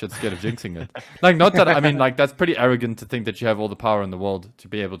so shit scared of jinxing it. Like, not that, I mean, like, that's pretty arrogant to think that you have all the power in the world to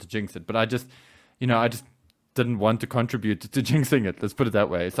be able to jinx it. But I just didn't want to contribute to jinxing it. Let's put it that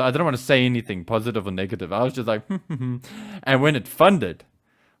way. So I didn't want to say anything positive or negative. I was just like, and when it funded,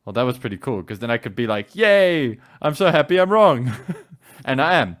 well, that was pretty cool because then I could be like, yay, I'm so happy I'm wrong. And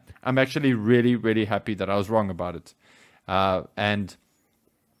I am. I'm actually really, really happy that I was wrong about it. And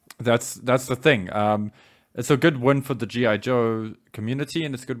that's the thing. It's a good win for the G.I. Joe community,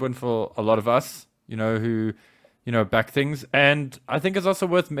 and it's a good win for a lot of us, who, back things. And I think it's also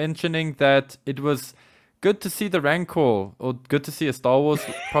worth mentioning that it was good to see the Rancor, or good to see a Star Wars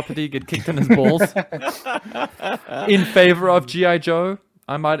property get kicked in his balls in favor of G.I. Joe,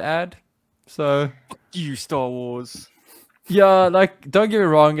 I might add. So, You, Star Wars. Yeah, like don't get me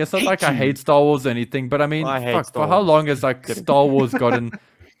wrong, it's not like I hate Star Wars or anything, but I mean, I hate fuck, Star for how Wars. long has like Star Wars gotten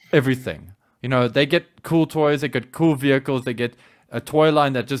everything? You know, they get cool toys, they get cool vehicles, they get a toy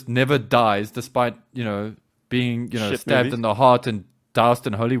line that just never dies, despite being Shit stabbed movies. in the heart and doused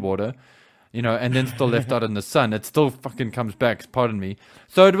in holy water, and then still left out in the sun. It still fucking comes back. Pardon me.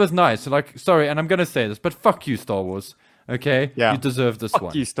 So it was nice. Like, sorry, and I'm gonna say this, but fuck you, Star Wars. Okay, Yeah. you deserve this Fuck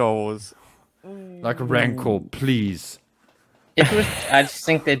one. you, Star Wars. Like Rancor, please. It was. I just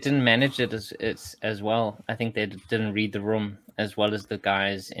think they didn't manage it as well. I think they didn't read the room as well as the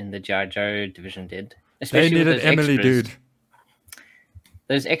guys in the G.I. Joe division did. They Especially with needed those Emily, extras. dude.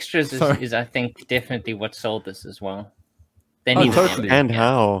 Those extras Sorry. is, I think, definitely what sold this as well. They Oh, needed totally. Emily, And yeah.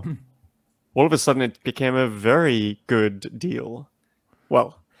 how? All of a sudden, it became a very good deal.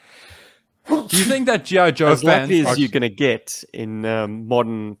 Well, Do you think that G.I. Joe as likely fans as are, you're going to get in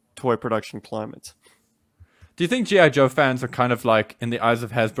modern toy production climate. do you think G.I. Joe fans are kind of like, in the eyes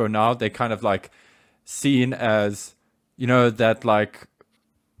of Hasbro now, they're kind of like seen as, that like,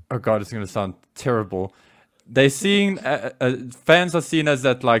 oh god, it's going to sound terrible. They're seen, fans are seen as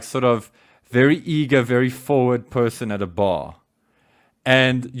that like sort of very eager, very forward person at a bar.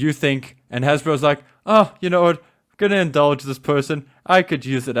 And you think, and Hasbro's like, oh, you know what? I'm going to indulge this person. I could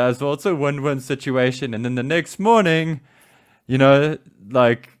use it as well. It's a win-win situation. And then the next morning, you've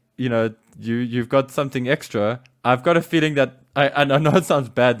got something extra. I've got a feeling that, I know it sounds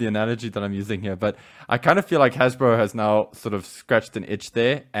bad, the analogy that I'm using here, but I kind of feel like Hasbro has now sort of scratched an itch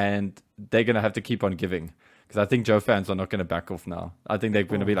there, and they're going to have to keep on giving. Because I think Joe fans are not going to back off now. I think they're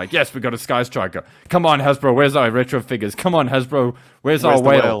going to be like, yes, we got a Sky Striker. Come on, Hasbro, where's our retro figures? Come on, Hasbro, where's our the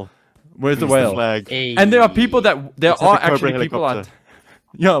whale? Where's the whale? flag? Hey. And there are people that, there It's like are a Cobra actually people out. helicopter.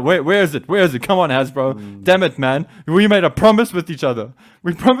 Yeah, where is it? Where is it? Come on, Hasbro. Damn it, man. We made a promise with each other.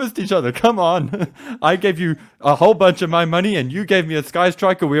 We promised each other. Come on. I gave you a whole bunch of my money and you gave me a Sky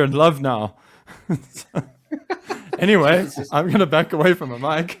Striker. We're in love now. Anyway, I'm going to back away from a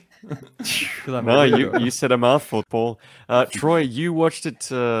mic. 'Cause I'm No, ready to you, go. you said a mouthful, Paul. Troy, you watched it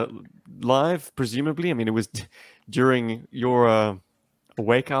live, presumably. I mean, it was during your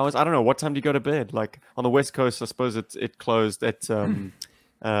awake hours. I don't know. What time do you go to bed? Like on the West Coast, I suppose it closed at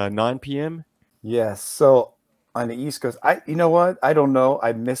 9 p.m. Yes. So on the East Coast, you know what? I don't know.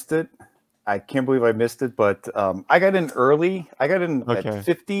 I missed it. I can't believe I missed it, but I got in early. I got in Okay. at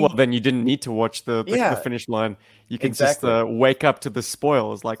 50. Well, then you didn't need to watch the Yeah. finish line. You can Exactly. just wake up to the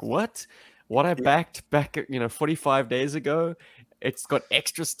spoils. Like, what? What I backed back, 45 days ago? It's got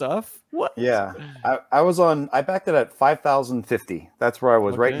extra stuff? What? Yeah, I backed it at 5,050. That's where I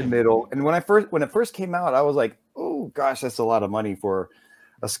was, right in the Okay. middle. And when it first came out, I was like, oh gosh, that's a lot of money for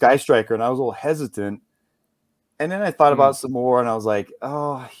a Sky Striker, and I was a little hesitant. And then I thought about it some more, and I was like,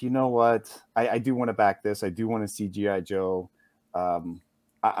 oh, you know what? I do want to back this. I do want to see G.I. Joe.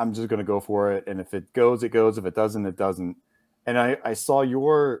 I'm just gonna go for it, and if it goes, it goes. If it doesn't, it doesn't. And I saw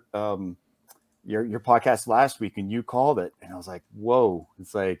your podcast last week, and you called it, and I was like, whoa!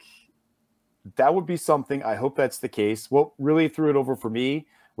 It's like that would be something. I hope that's the case. What really threw it over for me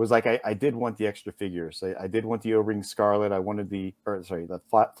was like I did want the extra figures. I did want the O-ring Scarlet. I wanted the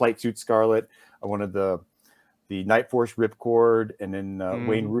flight suit Scarlet. I wanted the Night Force Ripcord, and then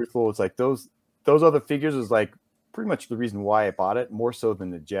Wayne Ruthel. It's like those other figures is like pretty much the reason why I bought it, more so than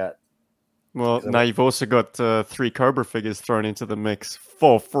the Jet. Well, now you've also got 3 Cobra figures thrown into the mix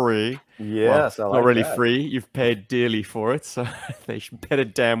for free. Yes, Well, I like not really that. free. You've paid dearly for it, so they should better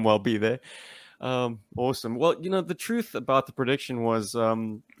damn well be there. Awesome. Well, the truth about the prediction was,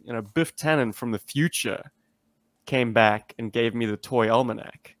 Biff Tannen from the future came back and gave me the toy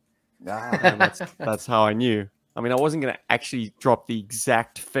almanac. And that's how I knew. I mean, I wasn't going to actually drop the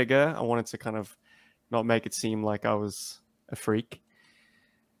exact figure. I wanted to kind of not make it seem like I was a freak.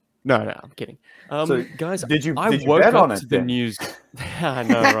 No, I'm kidding. So, guys, did you I bet woke up on it to the then? news. I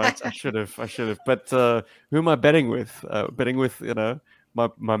know, right? I should have. But who am I betting with? Betting with,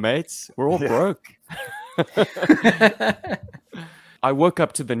 my mates. We're all broke. I woke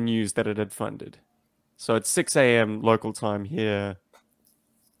up to the news that it had funded. So at 6 a.m. local time here,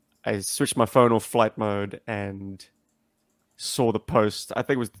 I switched my phone off flight mode and saw the post. I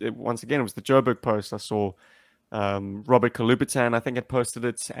think it was the Joburg post. I saw Robert Kalubitan, I think, had posted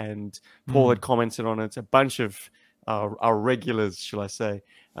it, and Paul had commented on it. A bunch of our regulars, shall I say,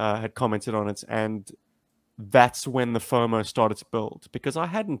 had commented on it, and that's when the FOMO started to build, because I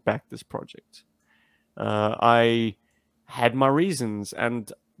hadn't backed this project. I had my reasons,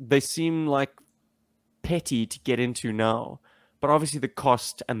 and they seem like petty to get into now. But obviously the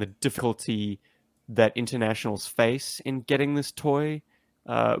cost and the difficulty that internationals face in getting this toy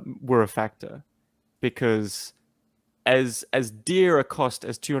were a factor. Because as dear a cost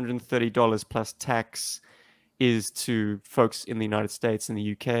as $230 plus tax is to folks in the United States and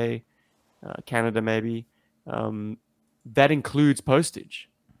the UK, Canada maybe, that includes postage.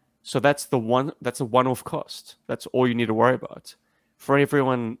 So that's a one-off cost. That's all you need to worry about. For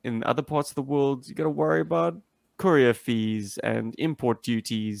everyone in other parts of the world, you got to worry about courier fees and import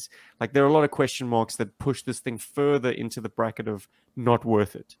duties. Like, there are a lot of question marks that push this thing further into the bracket of not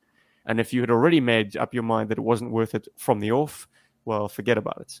worth it. And if you had already made up your mind that it wasn't worth it from the off, well, forget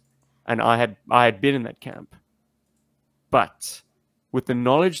about it. And I had been in that camp. But with the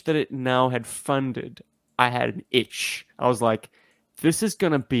knowledge that it now had funded, I had an itch. I was like, this is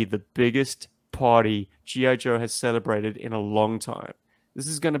going to be the biggest party G.I. Joe has celebrated in a long time. This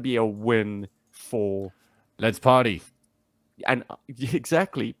is going to be a win for... Let's party. And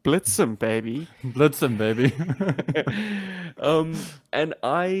exactly, blitz them, baby. Blitz them, baby. And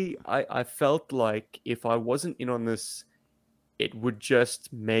I felt like if I wasn't in on this, it would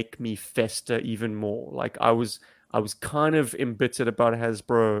just make me fester even more. Like, I was kind of embittered about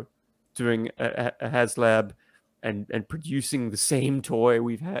Hasbro doing a HasLab and producing the same toy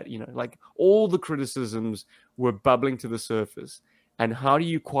we've had. You know, like, all the criticisms were bubbling to the surface. And how do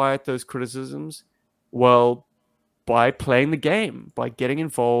you quiet those criticisms? Well, by playing the game, by getting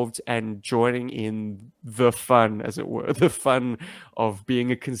involved and joining in the fun, as it were, the fun of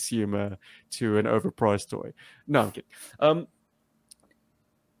being a consumer to an overpriced toy. No, I'm kidding.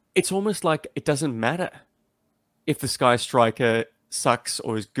 It's almost like it doesn't matter if the Sky Striker sucks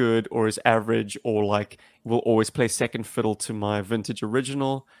or is good or is average or like will always play second fiddle to my vintage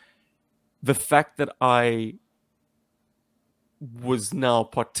original. The fact that I was now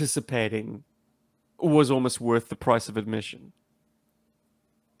participating was almost worth the price of admission.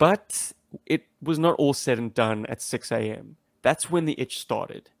 But it was not all said and done at 6 a.m. That's when the itch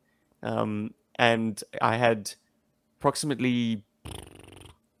started. And I had approximately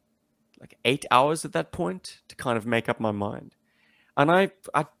like 8 hours at that point to kind of make up my mind. And I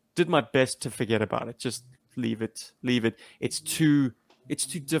did my best to forget about it. Just leave it. It's too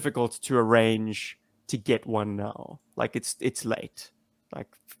difficult to arrange to get one now. Like, it's late. Like,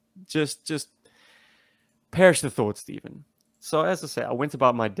 just perish the thought, Stephen. So as I say, I went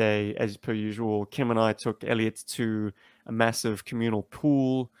about my day as per usual. Kim and I took Elliot to a massive communal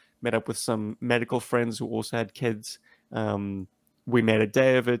pool, met up with some medical friends who also had kids. We made a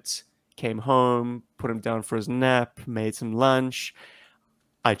day of it, came home, put him down for his nap, made some lunch.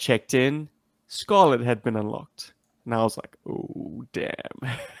 I checked in. Scarlet had been unlocked. And I was like, oh,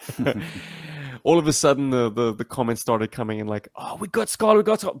 damn. All of a sudden, the comments started coming in like, oh, we got Scarlet,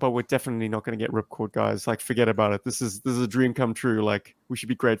 but we're definitely not going to get Ripcord, guys. Like, forget about it. This is a dream come true. Like, we should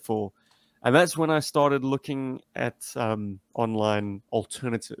be grateful. And that's when I started looking at online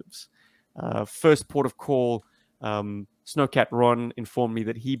alternatives. First port of call, Snowcat Ron informed me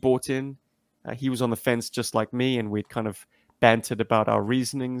that he bought in. He was on the fence just like me, and we'd kind of bantered about our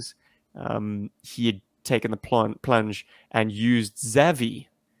reasonings. He had taken the plunge and used Zavvi.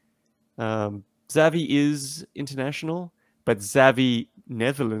 Zavvi is international, but Zavvi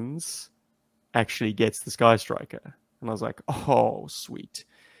Netherlands actually gets the Sky Striker. And I was like, oh, sweet.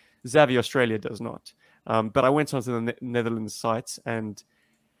 Zavvi Australia does not. But I went onto the Netherlands sites, and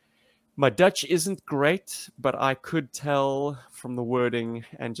my Dutch isn't great, but I could tell from the wording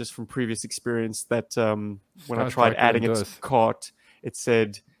and just from previous experience that when I tried adding it to the cart, it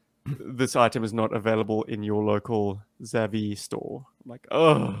said, this item is not available in your local Zavvi store. I'm like,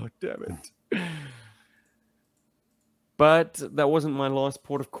 oh, damn it. But that wasn't my last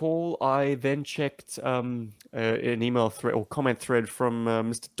port of call. I then checked an email thread or comment thread from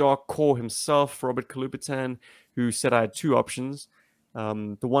Mr. Dark Core himself, Robert Kalupitan, who said I had two options.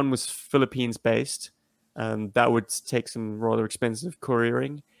 The one was Philippines-based. That would take some rather expensive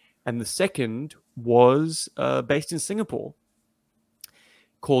couriering. And the second was based in Singapore,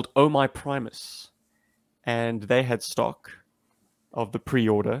 called Oh My Primus. And they had stock of the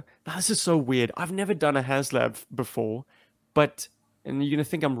pre-order. Now, this is so weird. I've never done a HasLab before, but, and you're going to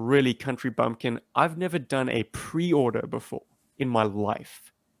think I'm really country bumpkin, I've never done a pre-order before in my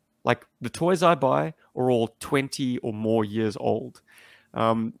life. Like, the toys I buy are all 20 or more years old.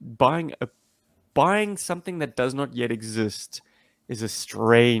 Buying something that does not yet exist is a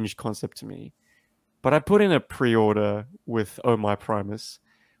strange concept to me. But I put in a pre-order with Oh My Primus.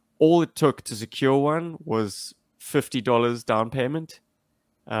 All it took to secure one was $50 down payment.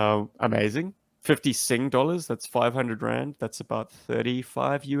 Amazing. 50 Sing dollars, that's 500 Rand. That's about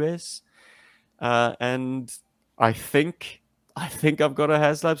 35 US. And I think I've got a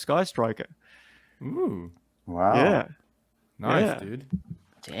HasLab Sky Striker. Ooh. Wow. Yeah. Nice, Yeah. dude.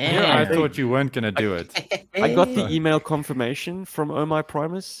 Yeah, I Damn. thought you weren't gonna do it. I got the email confirmation from Oh My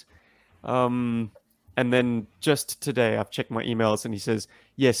Primus. And then just today, I've checked my emails and he says,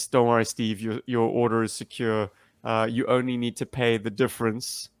 yes, don't worry, Steve, your order is secure. You only need to pay the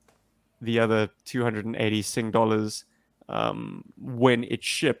difference, the other 280 Sing dollars, when it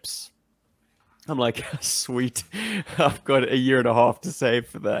ships. I'm like, sweet. I've got a year and a half to save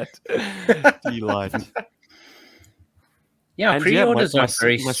for that. Delight. Yeah, And pre-orders my are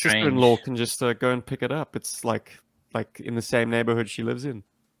very my strange. sister-in-law can just go and pick it up. It's like in the same neighborhood she lives in.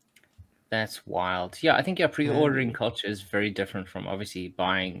 That's wild. Yeah, I think pre-ordering culture is very different from obviously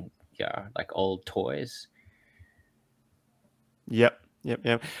buying like old toys. Yep.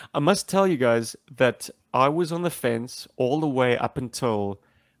 I must tell you guys that I was on the fence all the way up until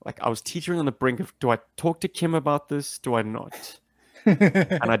I was teetering on the brink of, do I talk to Kim about this? Do I not?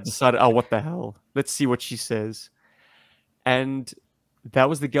 And I decided, oh, what the hell? Let's see what she says. And that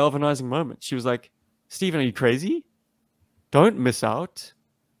was the galvanizing moment. She was like, Stephen, are you crazy? Don't miss out.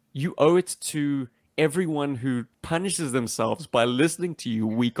 You owe it to everyone who punishes themselves by listening to you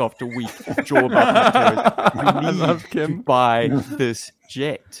week after week jaw about my toes. You need to buy this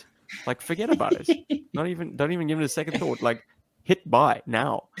jet. Forget about it. Don't even give it a second thought. Hit buy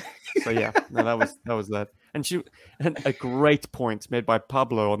now. So yeah, no, that was that. And a great point made by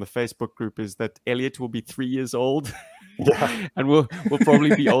Pablo on the Facebook group is that Elliot will be 3 years old. Yeah. And we'll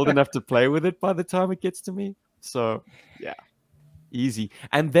probably be old enough to play with it by the time it gets to me. So yeah. Easy.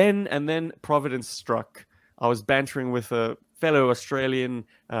 And then Providence struck. I was bantering with a fellow Australian,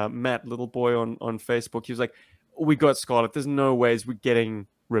 Matt, little boy on Facebook. He was like, we got Scarlet. There's no ways we're getting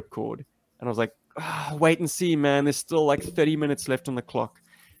Ripcord. And I was like, wait and see, man. There's still 30 minutes left on the clock.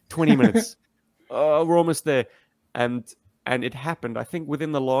 20 minutes. We're almost there. And it happened. I think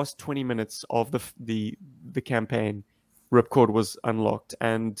within the last 20 minutes of the campaign, Ripcord was unlocked.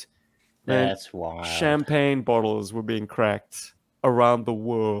 And That's wild. Champagne bottles were being cracked around the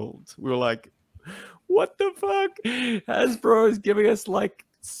world. We were like, what the fuck? Hasbro is giving us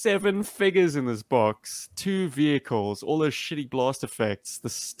 7 figures in this box, 2 vehicles, all those shitty blast effects, the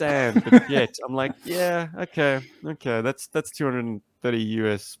stand, the jet. I'm like, yeah, okay, that's 230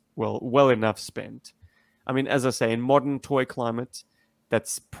 US, well enough spent. I mean, as I say, in modern toy climate,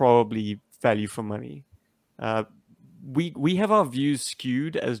 that's probably value for money. We have our views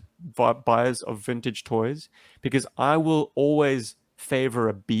skewed as buyers of vintage toys because I will always favor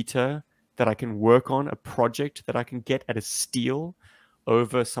a beta that I can work on, a project that I can get at a steal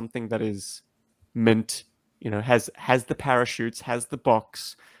over something that is mint, has the parachutes, has the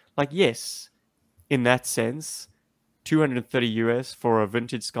box. Yes, in that sense, 230 US for a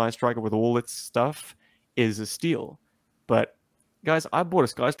vintage Sky Striker with all its stuff is a steal. But guys, I bought a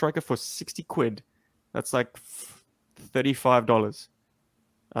Sky Striker for 60 quid. That's $35.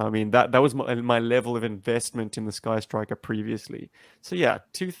 I mean, that was my level of investment in the Sky Striker previously. So yeah,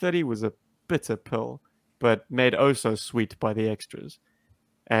 230 was a bitter pill, but made oh so sweet by the extras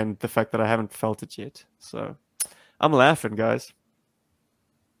and the fact that I haven't felt it yet. So I'm laughing, guys.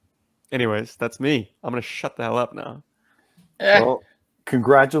 Anyways, that's me. I'm going to shut the hell up now. Well,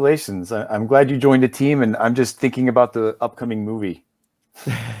 congratulations. I'm glad you joined a team, and I'm just thinking about the upcoming movie. You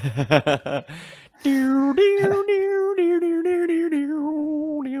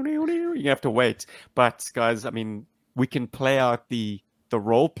have to wait. But guys, I mean, we can play out the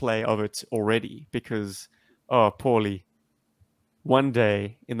role play of it already because, Paulie, one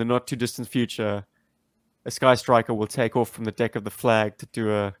day in the not too distant future, a Sky Striker will take off from the deck of the Flag to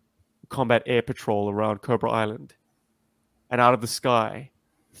do a combat air patrol around Cobra Island. And out of the sky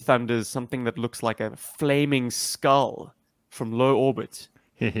thunders something that looks like a flaming skull from low orbit.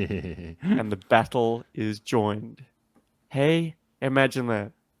 And the battle is joined. Hey, imagine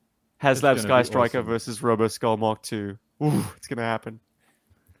that. HasLab Sky Striker awesome. versus Robo Skull Mark II. Ooh, it's going to happen.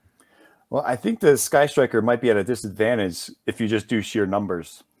 Well, I think the Sky Striker might be at a disadvantage if you just do sheer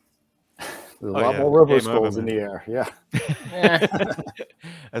numbers. There's a lot more Robo Skulls in the air. Yeah.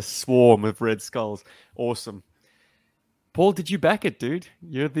 A swarm of red skulls. Awesome. Paul, did you back it, dude?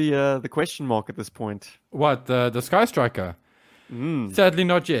 You're the question mark at this point. What, the Sky Striker? Sadly,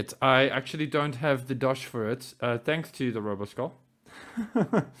 not yet. I actually don't have the dosh for it, thanks to the RoboSkull.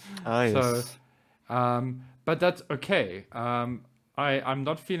 Yes. So, but that's okay. I'm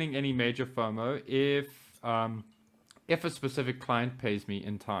not feeling any major FOMO. If a specific client pays me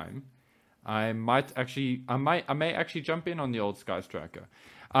in time, I may actually jump in on the old Sky Striker.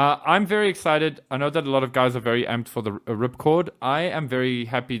 I'm very excited. I know that a lot of guys are very amped for the Ripcord. I am very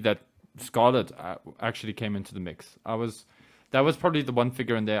happy that Scarlet actually came into the mix. That was probably the one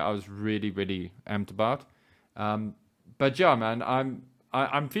figure in there I was really, really amped about. But yeah, man,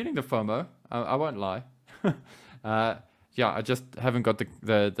 I'm feeling the FOMO. I won't lie. Yeah, I just haven't got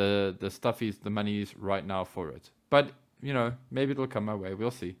the stuffies, the monies right now for it. But maybe it'll come my way.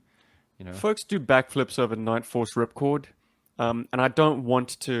 We'll see. Folks do backflips over Night Force Ripcord, and I don't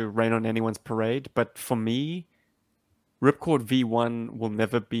want to rain on anyone's parade, but for me, Ripcord V1 will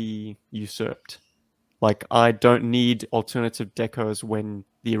never be usurped. Like, I don't need alternative decos when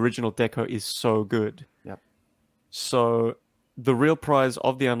the original deco is so good. Yep. So the real prize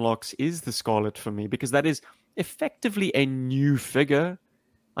of the unlocks is the Scarlet for me, because that is effectively a new figure.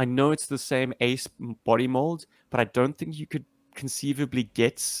 I know it's the same Ace body mold, but I don't think you could conceivably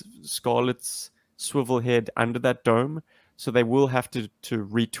get Scarlet's swivel head under that dome. So they will have to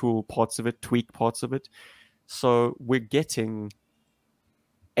retool parts of it, tweak parts of it. So we're getting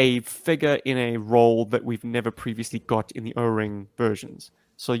a figure in a role that we've never previously got in the O-ring versions.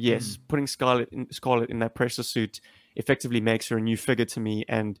 So yes, putting Scarlet in that pressure suit effectively makes her a new figure to me,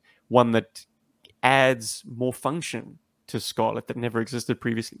 and one that adds more function to Scarlet that never existed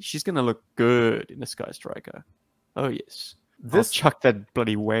previously. She's going to look good in a Sky Striker. Oh yes. I'll chuck that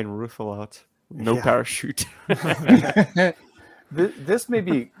bloody Wayne Ruthel out. No parachute. This may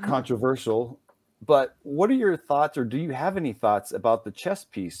be controversial, but what are your thoughts, or do you have any thoughts about the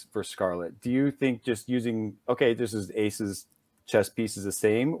chest piece for Scarlet? Do you think just using, this is Ace's chest piece is the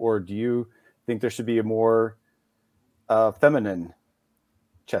same, or do you think there should be a more feminine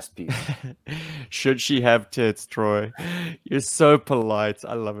chest piece? Should she have tits, Troy? You're so polite.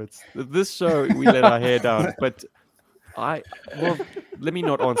 I love it. This show, we let our hair down, but let me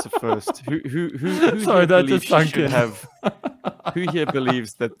not answer first. Who Sorry, here that believes just sunk she should in. have? Who here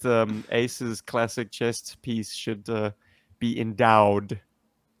believes that Ace's classic chest piece should be endowed?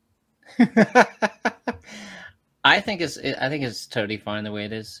 I think it's totally fine the way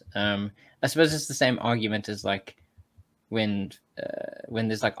it is. I suppose it's the same argument as like when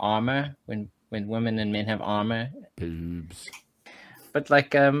there's like armor, when women and men have armor. Boobs. But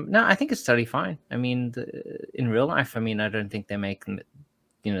like, no, I think it's totally fine. I mean, in real life, I don't think they make,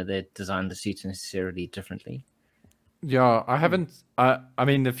 they design the suits necessarily differently. Yeah, I haven't. I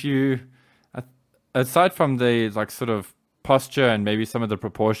mean, if you, aside from the like sort of posture and maybe some of the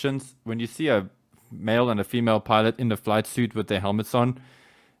proportions, when you see a male and a female pilot in the flight suit with their helmets on,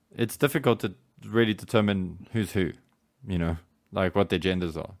 it's difficult to really determine who's who, like what their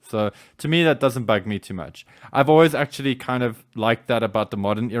genders are. So to me, that doesn't bug me too much. I've always actually kind of liked that about the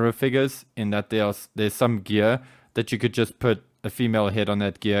modern era figures, in that there's some gear that you could just put a female head on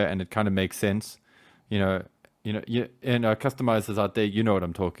that gear and it kind of makes sense. Customizers out there, you know what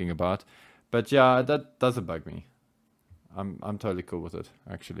I'm talking about. But yeah, that doesn't bug me. I'm totally cool with it,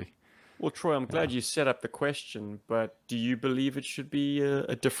 actually. Well, Troy, I'm glad you set up the question, but do you believe it should be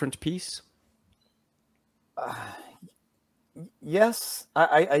a different piece? Yes,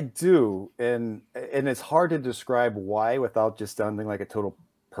 I do, and it's hard to describe why without just sounding like a total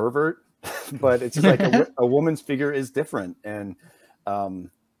pervert. But it's just like a woman's figure is different, and I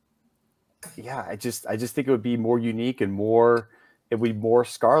just think it would be more unique and it would be more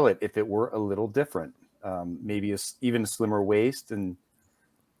Scarlet if it were a little different. Maybe even a slimmer waist, and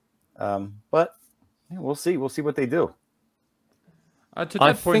but we'll see what they do. To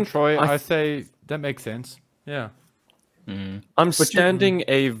that point, Troy, I say that makes sense. Yeah. I'm standing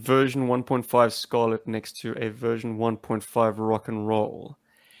a version 1.5 Scarlet next to a version 1.5 Rock and Roll,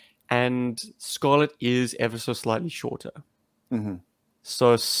 and Scarlet is ever so slightly shorter. Mm-hmm.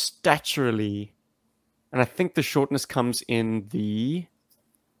 So staturally, and I think the shortness comes in the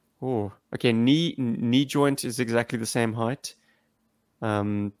knee joint is exactly the same height.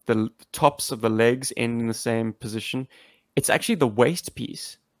 The tops of the legs end in the same position. It's actually the waist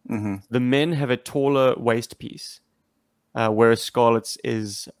piece. Mm-hmm. The men have a taller waist piece. Whereas Scarlet's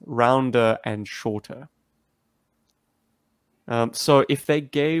is rounder and shorter. So if they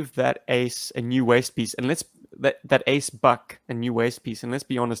gave that Ace a new waist piece, and that Ace Buck a new waist piece, and let's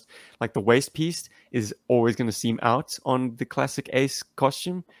be honest, like the waist piece is always going to seem out on the classic Ace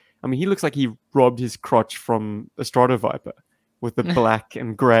costume. I mean, he looks like he robbed his crotch from a Strato Viper with the black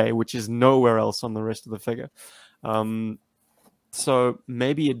and grey, which is nowhere else on the rest of the figure. So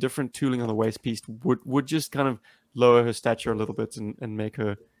maybe a different tooling on the waist piece would just kind of lower her stature a little bit and make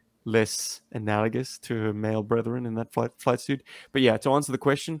her less analogous to her male brethren in that flight suit. But yeah, to answer the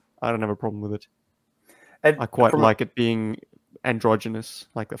question, I don't have a problem with it. And I quite like it being androgynous.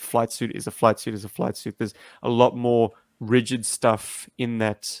 Like a flight suit is a flight suit is a flight suit. There's a lot more rigid stuff in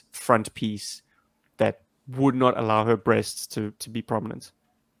that front piece that would not allow her breasts to be prominent.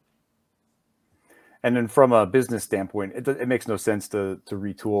 And then from a business standpoint, it makes no sense to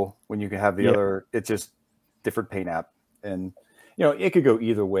retool when you can have the other. It's just different paint app, and it could go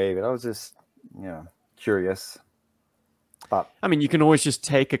either way, but I was just, curious. I mean, you can always just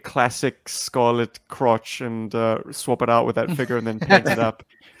take a classic Scarlet crotch and swap it out with that figure and then paint it up.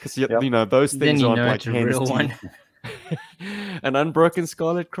 Because, those Then things you aren't know like it's a hen's real one. teeth. An unbroken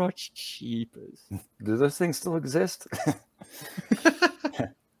Scarlet crotch? Cheapers. Do those things still exist?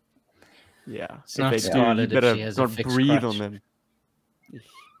 Yeah. It's not Scarlet if she has a not fixed breathe crotch. on them.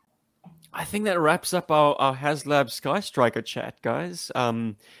 I think that wraps up our HasLab Sky Striker chat, guys.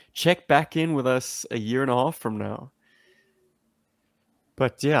 Check back in with us a year and a half from now.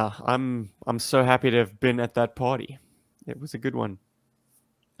 But yeah, I'm so happy to have been at that party. It was a good one.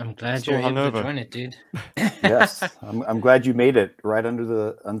 I'm glad Still you're able hungover. to join it, dude. Yes, I'm glad you made it right under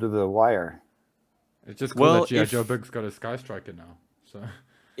the wire. It's just cool Well, that G.I. if- Joe Big's got a Sky Striker now. So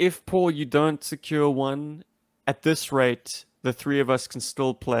If, Paul, you don't secure one, at this rate, the three of us can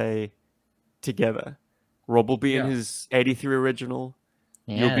still play together. Rob will be in Yeah. his 83 original.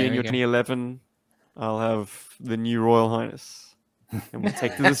 Yeah, You'll be there in we your go. 2011. I'll have the new Royal Highness. And we'll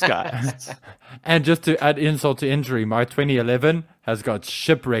take to the skies. and just to add insult to injury, my 2011 has got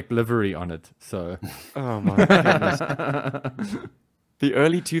shipwreck livery on it. So Oh my goodness. The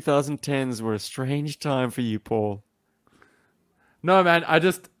early 2010s were a strange time for you, Paul. no, man,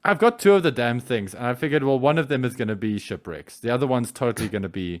 I've got two of the damn things, and I figured, well, one of them is going to be shipwrecks. The other one's totally going to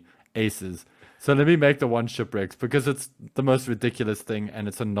be aces. So let me make the one shipwrecks because it's the most ridiculous thing, and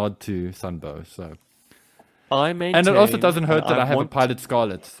it's a nod to Sunbow. So, I maintain, and it also doesn't hurt that I have a want- Pilot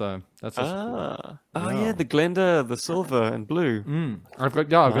Scarlet. So that's just cool. Oh yeah, the Glenda, the silver and blue. I've got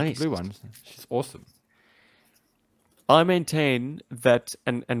the Nice. blue one. She's awesome. I maintain that,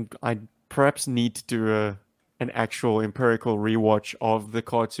 and I perhaps need to do an actual empirical rewatch of the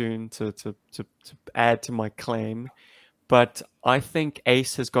cartoon to add to my claim, but I think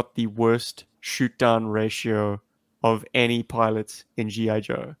Ace has got the worst shoot down ratio of any pilot in G.I.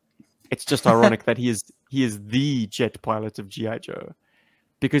 Joe. It's just ironic that he is the jet pilot of G.I. Joe.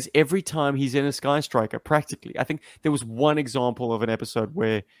 Because every time he's in a Sky Striker, practically, I think there was one example of an episode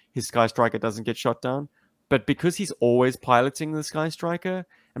where his Sky Striker doesn't get shot down. But because he's always piloting the Sky Striker,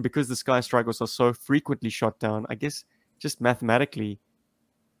 and because the Sky Strikers are so frequently shot down, I guess just mathematically,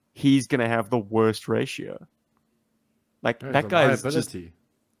 he's going to have the worst ratio. Like, There's that a guy is just... liability.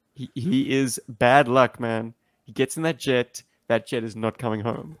 He is bad luck, man. He gets in that jet is not coming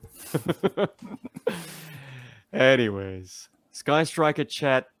home. Anyways, Sky Striker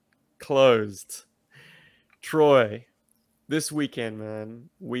chat closed. Troy, this weekend, man,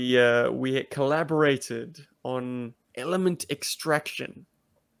 we collaborated on Element Extraction.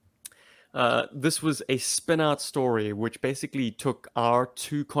 This was a spin-out story which basically took our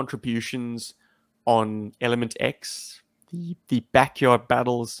two contributions on Element X, the Backyard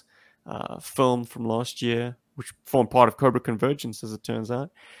Battles film from last year, which formed part of Cobra Convergence, as it turns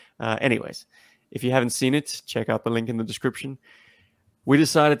out. Anyways, if you haven't seen it, check out the link in the description. We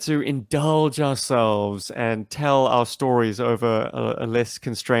decided to indulge ourselves and tell our stories over a less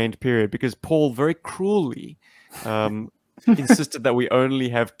constrained period because Paul very cruelly insisted that we only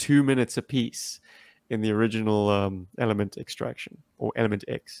have 2 minutes apiece in the original Element Extraction or Element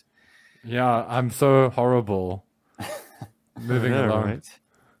X. Yeah, I'm so horrible. Moving I know, along. right?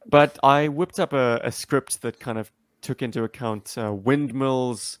 But I whipped up a script that kind of took into account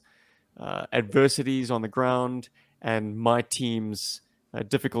windmills, adversities on the ground, and my team's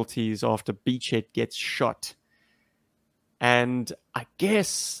difficulties after Beachhead gets shot. And I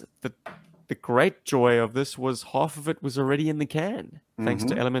guess the great joy of this was half of it was already in the can, thanks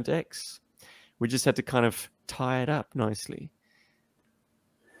to Element X. We just had to kind of tie it up nicely.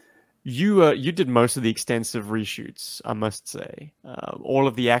 You did most of the extensive reshoots, I must say. All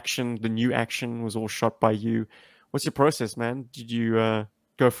of the action, the new action, was all shot by you. What's your process, man? Did you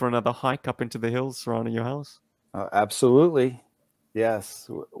go for another hike up into the hills surrounding your house? Absolutely, yes.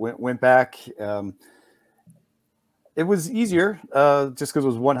 Went back. It was easier just because it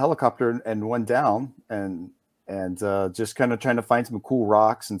was one helicopter and one down, and just kind of trying to find some cool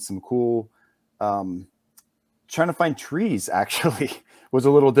rocks and some cool. Trying to find trees actually was a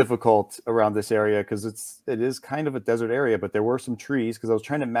little difficult around this area because it is kind of a desert area, but there were some trees because I was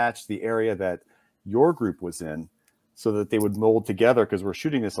trying to match the area that your group was in so that they would mold together because we're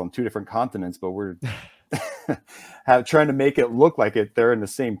shooting this on 2 different continents, but we're trying to make it look like they're in the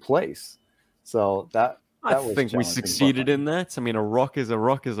same place. So that I was think we challenging, succeeded but- in that. I mean, a rock is a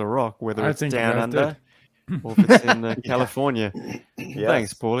rock is a rock, whether I it's think you down guys under did. or if it's in California. Yes.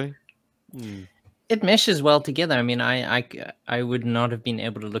 Thanks, Paulie. It meshes well together. I mean, I would not have been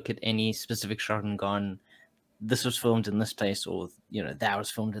able to look at any specific shot and gone, this was filmed in this place, or that was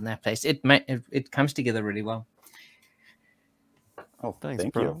filmed in that place. It comes together really well. Oh, Thanks,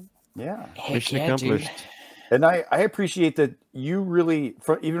 thank bro. you. Yeah. Mission yeah, accomplished. And I appreciate that you really,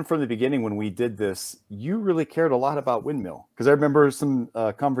 even from the beginning when we did this, you really cared a lot about Windmill. Because I remember some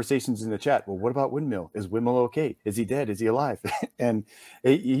conversations in the chat. Well, what about Windmill? Is Windmill okay? Is he dead? Is he alive? And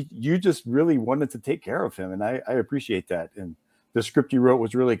you just really wanted to take care of him. And I appreciate that. And the script you wrote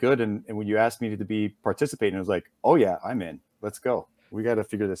was really good. And when you asked me to be participating, I was like, oh, yeah, I'm in. Let's go. We got to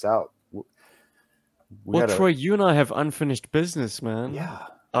figure this out. Well, Troy, you and I have unfinished business, man. Yeah.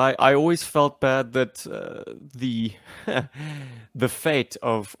 I always felt bad that the the fate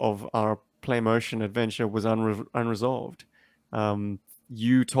of our PlayMotion adventure was unresolved.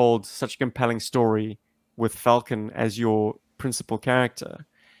 You told such a compelling story with Falcon as your principal character,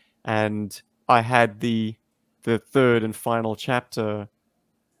 and I had the third and final chapter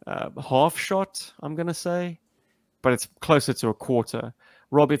half shot, I'm gonna say, but it's closer to a quarter.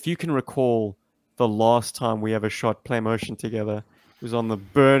 Rob, if you can recall the last time we ever shot PlayMotion together, it was on the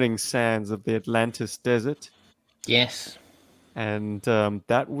burning sands of the Atlantis desert. Yes. And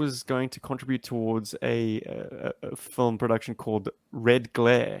that was going to contribute towards a film production called Red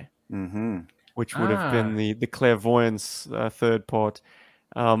Glare, which would have been the Clairvoyance third part.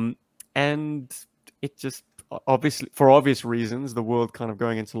 And it just, obviously, for obvious reasons, the world kind of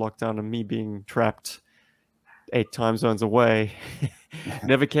going into lockdown and me being trapped 8 time zones away,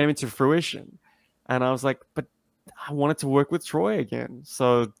 never came into fruition. And I was like, but I wanted to work with Troy again.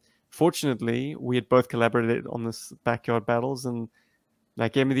 So fortunately, we had both collaborated on this Backyard Battles, and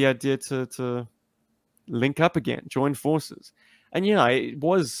that gave me the idea to link up again, join forces. And yeah, it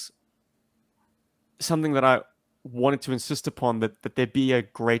was something that I wanted to insist upon, that there be a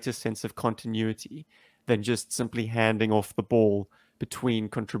greater sense of continuity than just simply handing off the ball between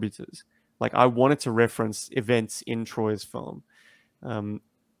contributors. Like, I wanted to reference events in Troy's film.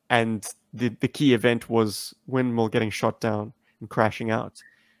 And the key event was Windmill getting shot down and crashing out.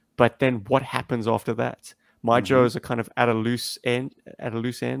 But then what happens after that? My Joes are kind of at a loose end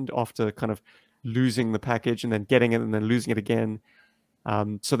after kind of losing the package and then getting it and then losing it again.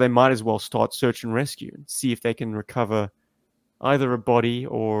 So they might as well start search and rescue and see if they can recover either a body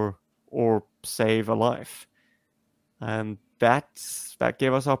or save a life. And that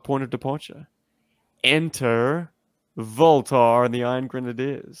gave us our point of departure. Enter Voltar and the Iron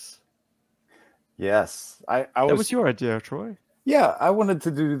Grenadiers. Yes. That was your idea, Troy. Yeah, I wanted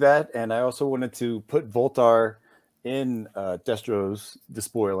to do that, and I also wanted to put Voltar in Destro's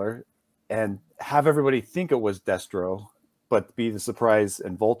Despoiler and have everybody think it was Destro, but be the surprise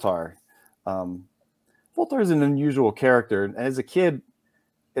and Voltar. Voltar is an unusual character, and as a kid,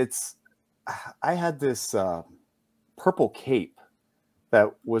 I had this purple cape that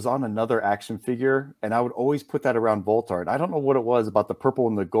was on another action figure, and I would always put that around Voltar. And I don't know what it was about the purple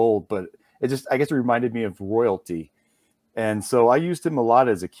and the gold, but I guess it reminded me of royalty. And so I used him a lot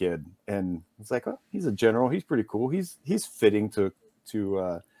as a kid, and it's like, oh, he's a general. He's pretty cool. He's fitting to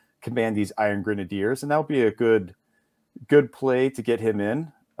command these Iron Grenadiers, and that would be a good play to get him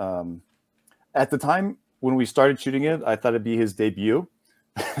in. At the time when we started shooting it, I thought it'd be his debut,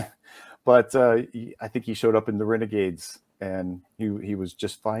 but I think he showed up in the Renegades, and he was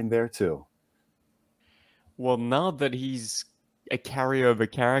just fine there too. Well, now that he's a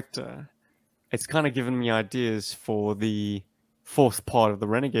carryover character, it's kind of given me ideas for the fourth part of the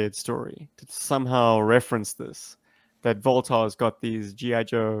Renegade story to somehow reference this, that Voltar's got these G.I.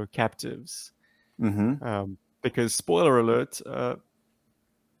 Joe captives. Because, spoiler alert,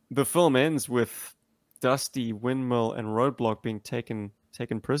 the film ends with Dusty, Windmill, and Roadblock being taken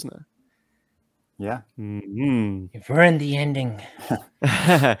prisoner. Yeah. You've ruined the ending.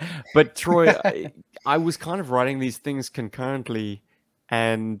 But Troy, I was kind of writing these things concurrently,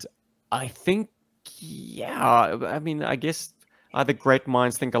 and I think, yeah, I mean, I guess either great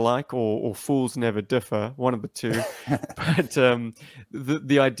minds think alike or fools never differ, one of the two. But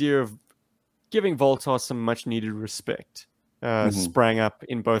the idea of giving Voltar some much needed respect sprang up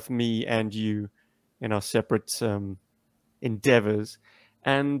in both me and you in our separate endeavors.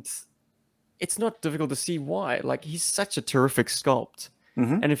 And it's not difficult to see why. Like, he's such a terrific sculpt.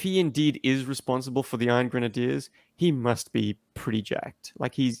 And if he indeed is responsible for the Iron Grenadiers, he must be pretty jacked.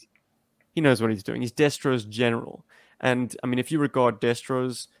 Like, he knows what he's doing. He's Destro's general. And, I mean, if you regard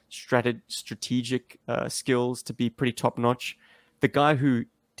Destro's strategic skills to be pretty top-notch, the guy who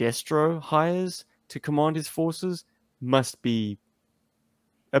Destro hires to command his forces must be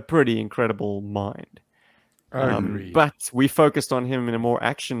a pretty incredible mind. But we focused on him in a more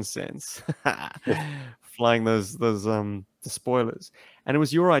action sense, flying those spoilers. And it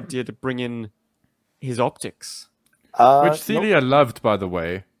was your idea to bring in his optics. Which Celia loved, by the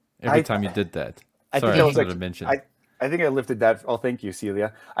way, every time you did that. I Sorry, think I wanted to mention. I lifted that. Oh, thank you,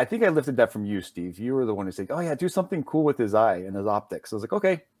 Celia. I think I lifted that from you, Steve. You were the one who said, "Oh yeah, do something cool with his eye and his optics." I was like,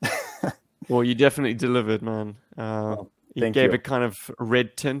 "Okay." Well, you definitely delivered, man. You thank gave you. it kind of a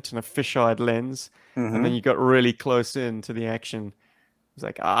red tint and a fish-eyed lens, and then Mhm. you got really close in to the action. It was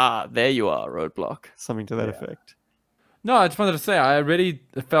like, there you are, Roadblock. Something to that Yeah. effect. No, I just wanted to say I really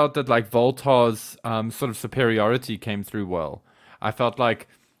felt that like Voltar's sort of superiority came through well. I felt like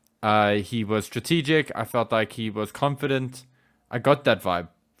he was strategic. I felt like he was confident. I got that vibe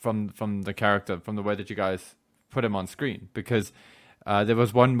from the character, from the way that you guys put him on screen. Because there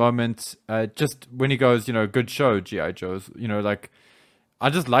was one moment, just when he goes, good show, G.I. Joe's. Like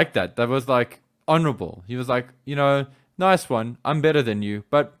I just liked that. That was like honorable. He was like, nice one. I'm better than you,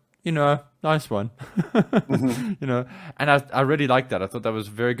 but nice one. And I really liked that. I thought that was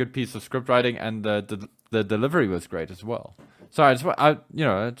a very good piece of script writing, and the delivery was great as well. So it's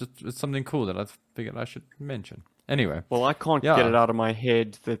something cool that I figured I should mention. Anyway, Well, I can't Yeah. get it out of my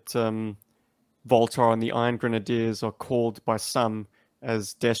head that Voltar and the Iron Grenadiers are called by some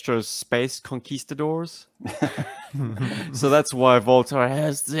as Destro's space conquistadors. So that's why Voltar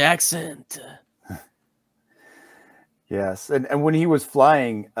has the accent. Yes, and when he was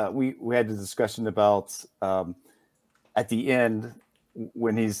flying, we had a discussion about at the end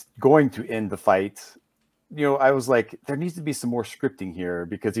when he's going to end the fight. I was like, there needs to be some more scripting here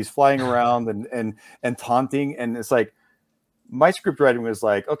because he's flying around and taunting, and it's like my script writing was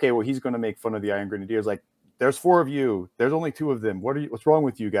like, okay, well, he's going to make fun of the Iron Grenadiers. Like, there's 4 of you, there's only 2 of them. What's wrong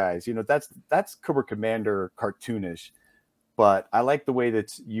with you guys? That's Cobra Commander cartoonish. But I like the way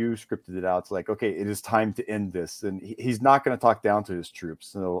that you scripted it out. It's like, okay, it is time to end this. And he's not going to talk down to his troops.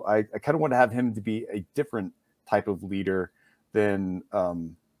 So I kind of want to have him to be a different type of leader than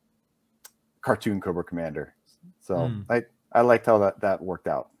cartoon Cobra Commander. So I liked how that worked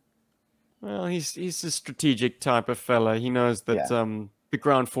out. Well, he's a strategic type of fella. He knows that the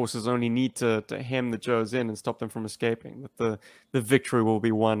ground forces only need to hem the Joes in and stop them from escaping. That the victory will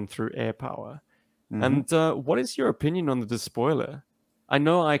be won through air power. Mm-hmm. And what is your opinion on the despoiler? I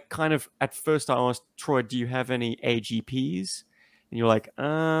know I kind of, at first I asked Troy, do you have any AGPs? And you're like,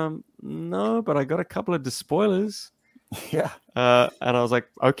 no, but I got a couple of despoilers. Yeah. And I was like,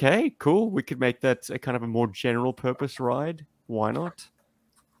 okay, cool. We could make that a kind of a more general purpose ride. Why not?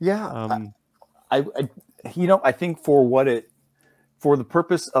 Yeah. I think for the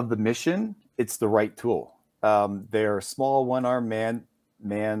purpose of the mission, it's the right tool. They're small one-arm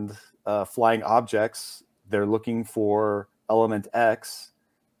manned flying objects. They're looking for element X,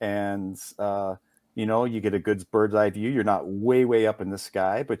 and you get a good bird's eye view. You're not way up in the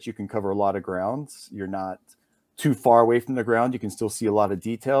sky, but you can cover a lot of ground. You're not too far away from the ground. You can still see a lot of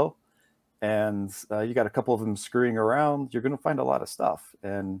detail, and you got a couple of them scurrying around. You're going to find a lot of stuff,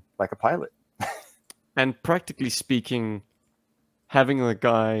 and like a pilot. And practically speaking, having the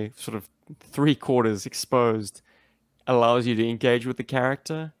guy sort of 3/4 exposed allows you to engage with the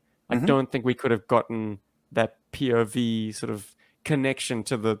character. I don't think we could have gotten that POV sort of connection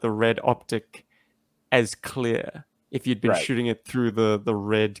to the red optic as clear if you'd been shooting it through the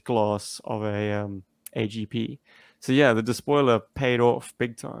red glass of a AGP. So yeah, the despoiler paid off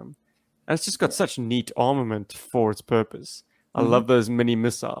big time. And it's just got such neat armament for its purpose. I love those mini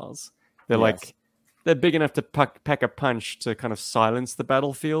missiles. They're they're big enough to pack a punch to kind of silence the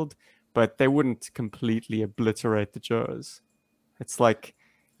battlefield, but they wouldn't completely obliterate the Joes. It's like,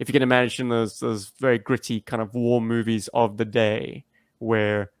 if you can imagine those very gritty kind of war movies of the day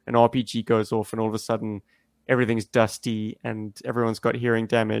where an RPG goes off and all of a sudden everything's dusty and everyone's got hearing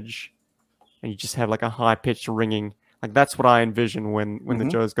damage and you just have like a high-pitched ringing. Like that's what I envision when the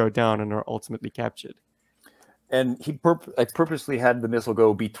Joes go down and are ultimately captured. And he purposely had the missile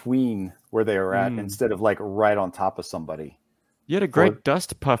go between where they were at instead of like right on top of somebody. You had a great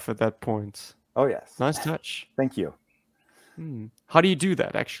dust puff at that point. Oh, yes. Nice touch. Thank you. How do you do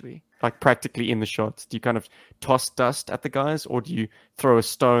that, actually? Like, practically in the shots? Do you kind of toss dust at the guys, or do you throw a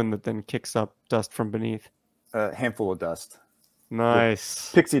stone that then kicks up dust from beneath? A handful of dust.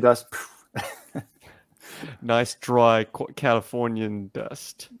 Nice. Pixie dust. Nice, dry Californian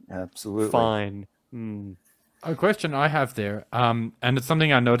dust. Absolutely. Fine. A question I have there, and it's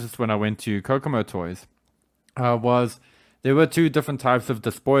something I noticed when I went to Kokomo Toys, was there were 2 different types of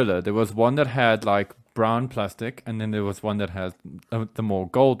despoiler. There was one that had like brown plastic, and then there was one that had the more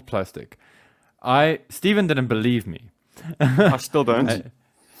gold plastic. Steven didn't believe me. I still don't.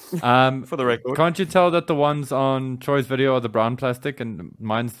 For the record. Can't you tell that the ones on Troy's video are the brown plastic and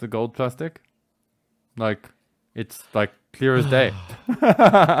mine's the gold plastic? Like, it's like clear as day.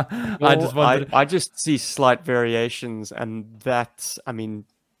 I just see slight variations, and that, I mean,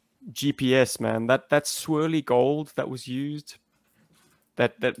 GPS, man. That swirly gold that was used.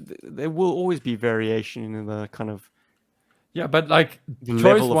 That there will always be variation in the kind of Yeah, but like the choice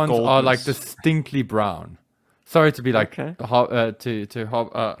level of ones are like goldness. distinctly brown. Sorry to be like Okay.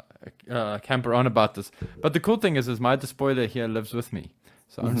 camper on about this, but the cool thing is my despoiler here lives with me.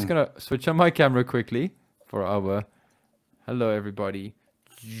 So I'm just gonna switch on my camera quickly for our. Hello, everybody.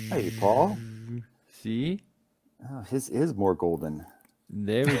 Hey, Paul. See, Oh, his is more golden.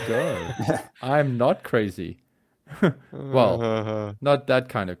 there we go. I'm not crazy. Well, not that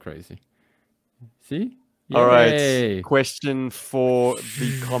kind of crazy. See? All right. Yay. Question for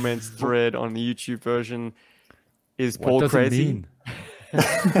the comments thread on the YouTube version: is What Paul does crazy? it mean?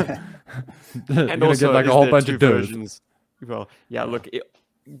 And Gonna also, get like a is whole there bunch two of dirt. versions? Well, yeah. Look,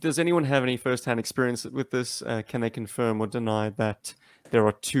 does anyone have any first-hand experience with this? Can they confirm or deny that there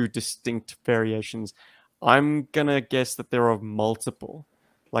are two distinct variations? I'm gonna guess that there are multiple.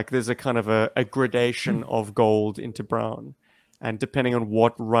 Like there's a kind of a gradation of gold into brown, and depending on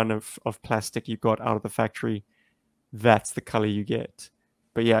what run of plastic you got out of the factory, that's the color you get.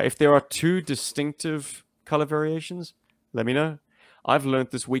 But yeah, if there are two distinctive color variations, let me know. I've learned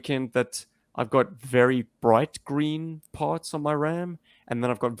this weekend that I've got very bright green parts on my RAM, and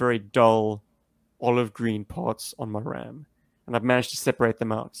then I've got very dull olive green parts on my RAM. And I've managed to separate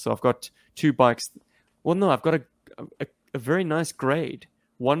them out. So I've got two bikes. Well, no, I've got a very nice grade.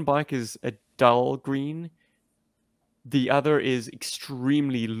 One bike is a dull green. The other is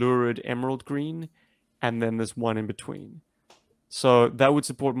extremely lurid emerald green. And then there's one in between. So that would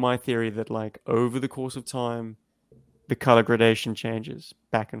support my theory that, like, over the course of time, the color gradation changes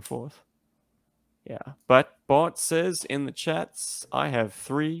back and forth. Yeah. But Bart says in the chats, I have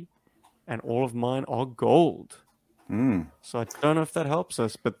 3, and all of mine are gold. So I don't know if that helps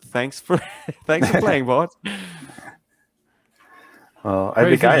us, but thanks for playing, Bart. I Crazy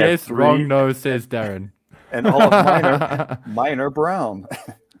think I have yes, 3, wrong no, says Darren. and all of mine are brown.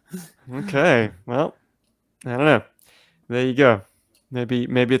 Okay. Well, I don't know. There you go.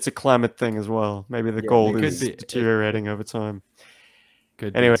 Maybe it's a climate thing as well. Maybe the gold it is could be. deteriorating over time.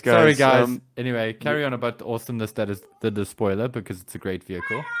 Good. Anyways, Sorry, guys, guys. Anyway, carry on about the awesomeness that is the spoiler because it's a great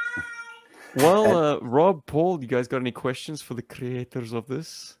vehicle. Well, Rob, Paul, you guys got any questions for the creators of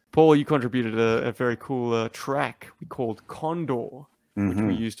this? Paul, you contributed a very cool track we called Condor, which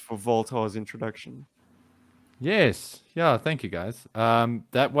we used for Voltar's introduction. Yes. Yeah. Thank you, guys.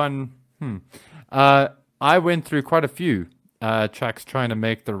 That one. I went through quite a few tracks trying to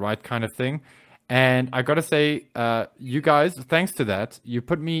make the right kind of thing, and I gotta say, you guys, thanks to that, you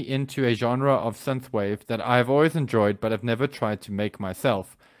put me into a genre of synthwave that I've always enjoyed, but I've never tried to make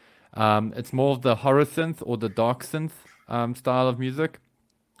myself. It's more of the horror synth or the dark synth style of music.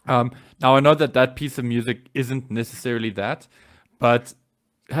 Now I know that piece of music isn't necessarily that, but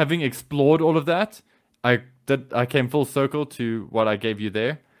having explored all of that, I came full circle to what I gave you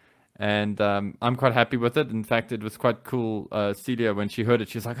there, and I'm quite happy with it. In fact, it was quite cool. Celia, when she heard it,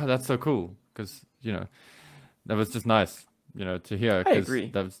 she was like, "Oh, that's so cool," because that was just nice, to hear. I agree.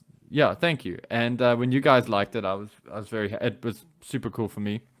 That was, yeah, thank you. And when you guys liked it, I was very. It was super cool for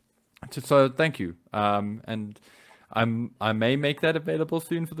me. So thank you. And I may make that available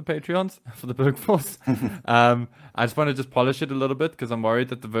soon for the Patreons, for the Bergforce. I just want to polish it a little bit because I'm worried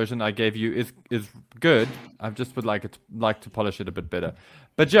that the version I gave you is good. I just would like to polish it a bit better.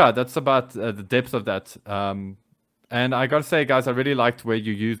 But yeah, that's about the depth of that. And I gotta say, guys, I really liked where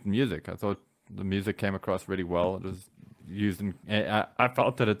you used music. I thought the music came across really well. It was used I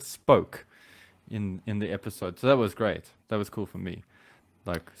felt that it spoke in the episode. So that was great. That was cool for me.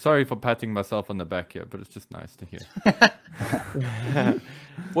 Like, sorry for patting myself on the back here, but it's just nice to hear.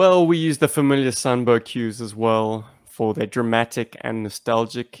 Well, we use the familiar Sunbow cues as well for their dramatic and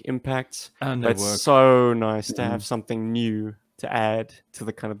nostalgic impacts. And But it's so nice to have something new to add to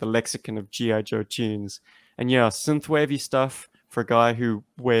the kind of the lexicon of G.I. Joe tunes. And yeah, synthwavy stuff for a guy who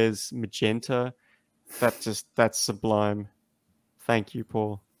wears magenta, that's sublime. Thank you,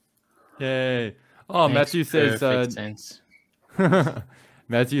 Paul. Yay. Oh, Makes Matthew says perfect sense.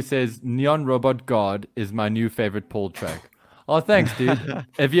 Matthew says Neon Robot God is my new favorite Paul track. Oh, thanks, dude.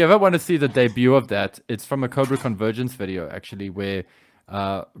 If you ever want to see the debut of that, it's from a Cobra Convergence video, actually, where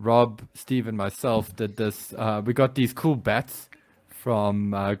Rob, Steve, and myself did this. We got these cool bats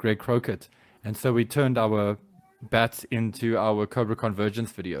from Greg Crockett, and so we turned our bats into our Cobra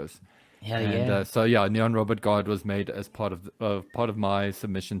Convergence videos. Hell And yeah. so yeah, Neon Robot God was made as part of my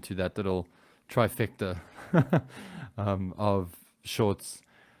submission to that little trifecta of shorts.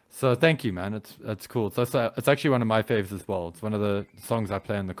 So thank you, man. It's cool. So it's actually one of my faves as well. It's one of the songs I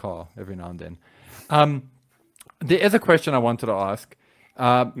play in the car every now and then. There is a question I wanted to ask.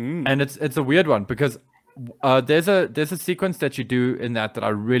 And it's a weird one because there's a sequence that you do in that I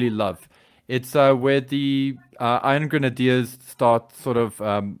really love. It's where the Iron Grenadiers start sort of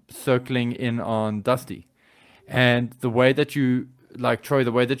circling in on Dusty, and the way that you, like Troy,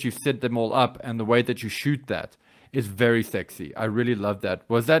 the way that you set them all up and the way that you shoot that is very sexy. I really love that.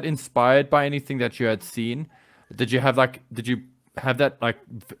 Was that inspired by anything that you had seen? Did you have that like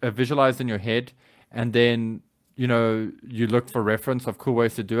visualized in your head, and then you look for reference of cool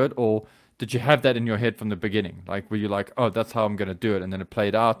ways to do it, or did you have that in your head from the beginning? Like, were you like, oh, that's how I'm going to do it, and then it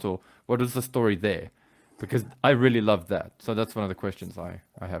played out, or what is the story there? Because I really love that. So that's one of the questions I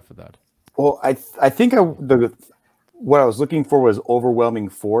have for that. Well, I think what I was looking for was overwhelming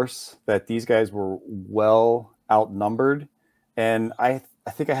force, that these guys were well outnumbered. And I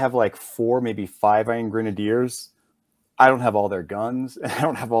think I have like 4, maybe 5 Iron Grenadiers. I don't have all their guns, and I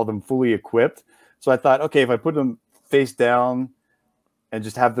don't have all them fully equipped. So I thought, okay, if I put them face down and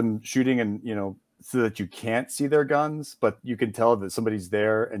just have them shooting, and so that you can't see their guns, but you can tell that somebody's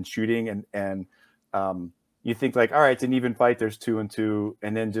there and shooting, and you think like, all right, it's an even fight. There's 2 and 2,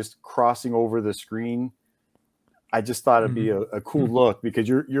 and then just crossing over the screen. I just thought it'd be a cool look, because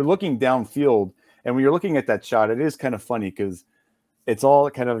you're looking downfield, and when you're looking at that shot, it is kind of funny because it's all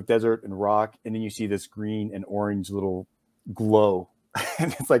kind of desert and rock, and then you see this green and orange little glow,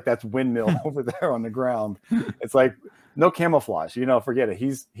 and it's like that's Windmill over there on the ground. It's like no camouflage, forget it.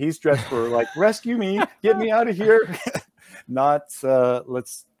 He's dressed for like, rescue me, get me out of here. Not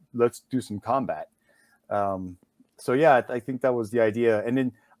let's do some combat. So yeah, I think that was the idea. And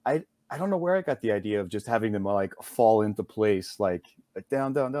then I don't know where I got the idea of just having them like fall into place, like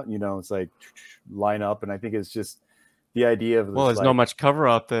down, it's like line up. And I think it's just the idea of there's not much cover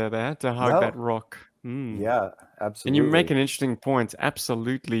out there. They had to hug that rock. Yeah, absolutely. And you make an interesting point.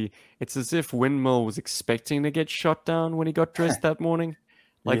 Absolutely. It's as if Windmill was expecting to get shot down when he got dressed that morning.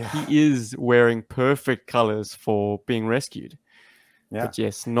 Like, he is wearing perfect colors for being rescued. Yeah. But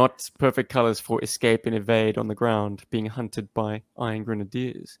yes, not perfect colors for escape and evade on the ground, being hunted by Iron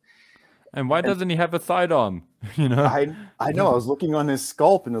Grenadiers. And why doesn't he have a sidearm? I know. I was looking on his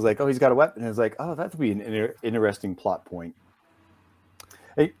sculpt, and it was like, oh, he's got a weapon. And I was like, oh, that would be an interesting plot point.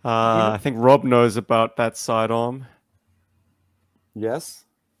 Hey, I think Rob knows about that sidearm. Yes.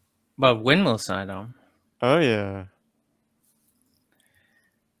 Well, Windmill sidearm. Oh yeah.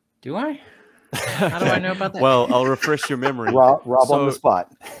 Do I? How do I know about that? Well, I'll refresh your memory. Rob on the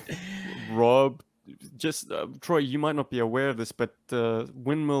spot. Rob, just Troy, you might not be aware of this, but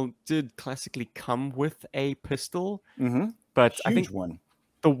Windmill did classically come with a pistol. Mm-hmm. But Huge I think one.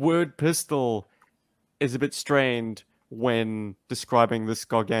 The word pistol is a bit strained when describing this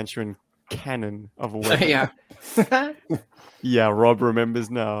gargantuan cannon of a weapon. Yeah. Yeah, Rob remembers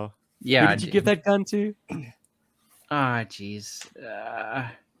now. Yeah. Who did you give that gun to? Jeez.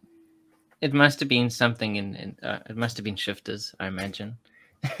 It must have been something it must have been Shifters, I imagine.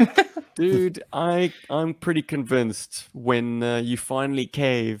 Dude, I'm pretty convinced when you finally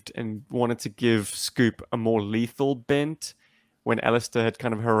caved and wanted to give Scoop a more lethal bent, when Alistair had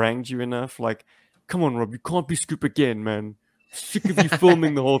kind of harangued you enough, like, come on, Rob, you can't be Scoop again, man. Sick of you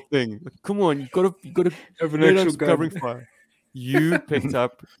filming the whole thing. Like, come on, you gotta have an actual covering fire. You picked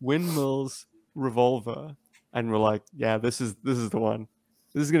up Windmill's revolver and were like, yeah, this is the one.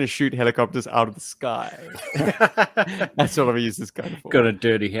 This is going to shoot helicopters out of the sky. That's what I've used this gun for. Gotta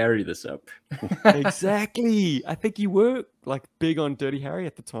Dirty Harry this up. Exactly. I think you were like big on Dirty Harry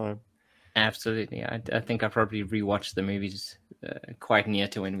at the time. Absolutely. I think I probably rewatched the movies quite near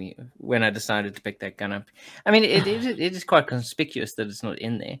to when I decided to pick that gun up. I mean, it is quite conspicuous that it's not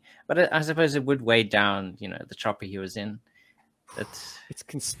in there, but I suppose it would weigh down, the chopper he was in. It's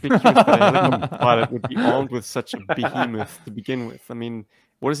conspicuous that a helicopter pilot would be armed with such a behemoth to begin with. I mean,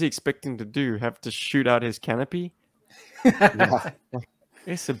 what is he expecting to do? Have to shoot out his canopy? Yeah.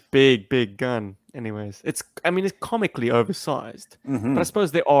 It's a big gun. Anyways, it's comically oversized. Mm-hmm. But I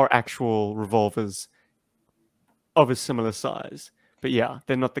suppose there are actual revolvers of a similar size. But yeah,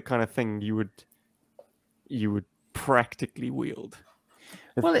 they're not the kind of thing you would practically wield.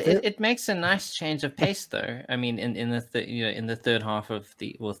 Well, it makes a nice change of pace, though. I mean, in the third half of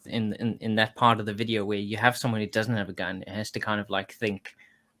in that part of the video where you have someone who doesn't have a gun, has to kind of like think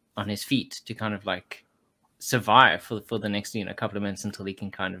on his feet to kind of like survive for the next couple of minutes until he can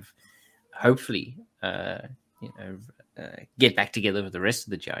kind of hopefully get back together with the rest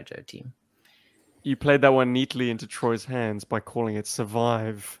of the G.I. Joe team. You played that one neatly into Troy's hands by calling it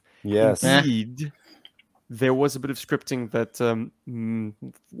Survive. Yes. Indeed. There was a bit of scripting that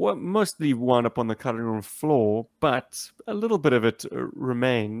mostly wound up on the cutting room floor, but a little bit of it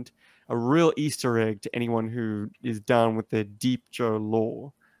remained. a real Easter egg to anyone who is down with the Deep Joe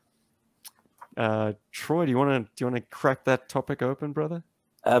lore. Troy, do you want to crack that topic open, brother?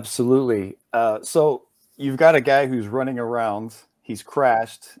 Absolutely. So you've got a guy who's running around. He's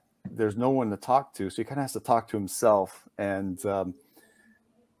crashed. There's no one to talk to, so he kind of has to talk to himself. And so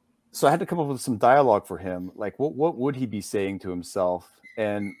I had to come up with some dialogue for him. Like, what would he be saying to himself?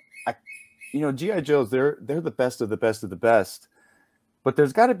 And G.I. Joes, they're the best of the best of the best. But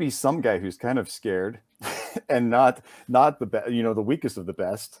there's got to be some guy who's kind of scared and not the the weakest of the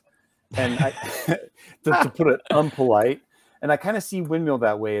best. And to put it unpolite. And I kind of see Windmill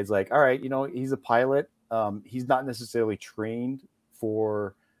that way. It's like, all right, he's a pilot. He's not necessarily trained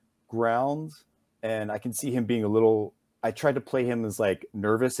for ground. And I can see him being I tried to play him as like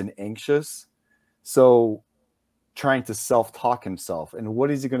nervous and anxious. So trying to self-talk himself. And what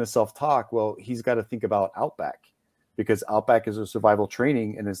is he going to self-talk? Well, he's got to think about Outback, because Outback is a survival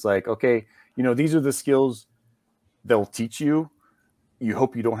training. And it's like, okay, these are the skills they'll teach you. You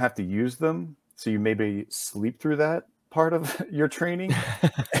hope you don't have to use them. So you maybe sleep through that part of your training.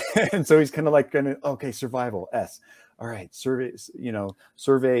 And so he's kind of like okay, survival, S. All right,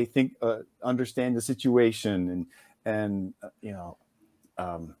 survey, think, understand the situation and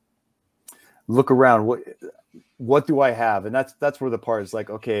look around. What do I have? And that's where the part is like,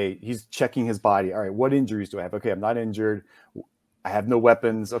 okay, he's checking his body. All right, what injuries do I have? Okay, I'm not injured. I have no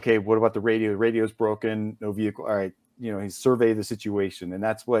weapons. Okay, what about the radio? The radio's broken, no vehicle. All right, he's surveyed the situation. And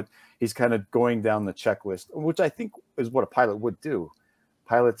that's what he's kind of going down the checklist, which I think is what a pilot would do.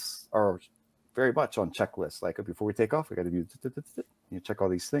 Pilots are very much on checklists. Like, before we take off, we got to do check all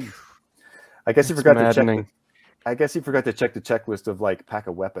these things. I guess he forgot to check. I guess he forgot to check the checklist of like pack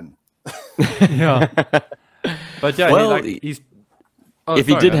a weapon. Yeah. But yeah, if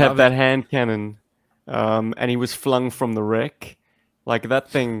he did have that hand cannon, and he was flung from the wreck, like that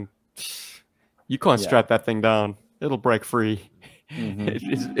thing, you can't strap that thing down. It'll break free.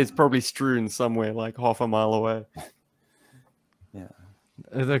 Mm-hmm. It's probably strewn somewhere like half a mile away. Yeah.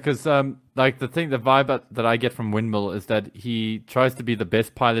 Because the vibe that I get from Windmill is that he tries to be the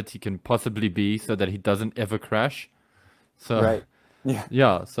best pilot he can possibly be so that he doesn't ever crash. So right.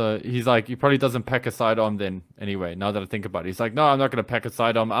 Yeah, so he's like, he probably doesn't pack a sidearm then anyway, now that I think about it. He's like, no, I'm not going to pack a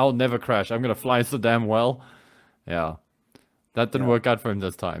sidearm. I'll never crash. I'm going to fly so damn well. Yeah. That didn't work out for him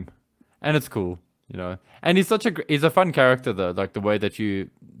this time. And it's cool, And he's he's a fun character though, like the way that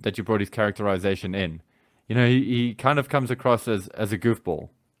you brought his characterization in. He kind of comes across as a goofball.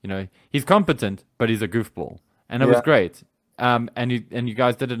 He's competent, but he's a goofball. And it was great. And you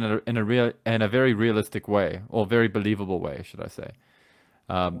guys did it in a very realistic way, or very believable way, should I say.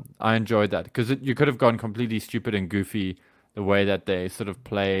 I enjoyed that because you could have gone completely stupid and goofy the way that they sort of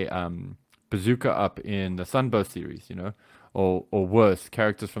play Bazooka up in the Sunburst series, or worse,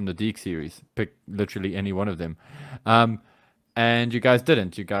 characters from the Deke series. Pick literally any one of them. And you guys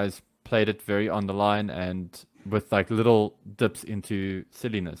didn't. You guys played it very on the line and with like little dips into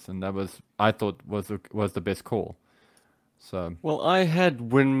silliness, and that I thought was the best call. So well, I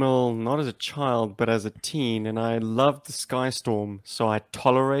had Windmill not as a child but as a teen, and I loved the Skystorm, so I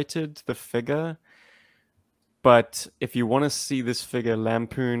tolerated the figure. But if you want to see this figure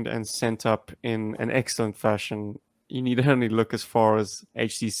lampooned and sent up in an excellent fashion, you need only look as far as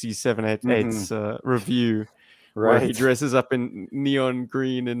HCC 788's review, where he dresses up in neon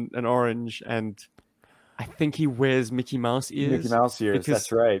green and orange, and I think he wears Mickey Mouse ears. Mickey Mouse ears,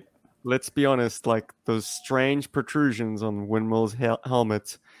 that's right. Let's be honest, like those strange protrusions on Windmill's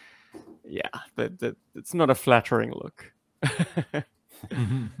helmet, it's not a flattering look.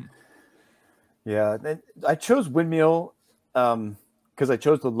 Yeah, I chose Windmill because I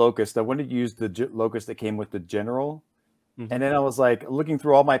chose the Locust. I wanted to use the Locust that came with the General, and then I was like looking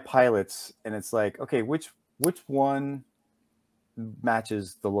through all my pilots, and it's like, okay, which one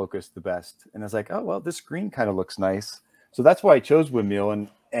matches the Locust the best? And it's like, oh well, this green kind of looks nice, so that's why I chose Windmill.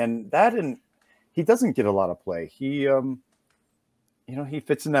 And he doesn't get a lot of play. He he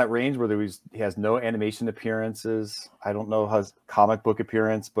fits in that range where he has no animation appearances. I don't know his comic book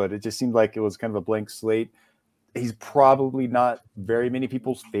appearance, but it just seemed like it was kind of a blank slate. He's probably not very many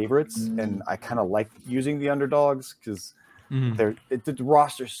people's favorites, and I kind of like using the underdogs because the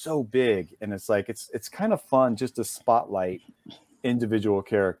roster's so big, and it's like it's kind of fun just to spotlight individual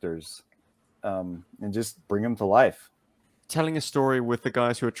characters and just bring them to life. Telling a story with the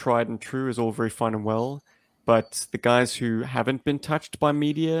guys who are tried and true is all very fine and well, but the guys who haven't been touched by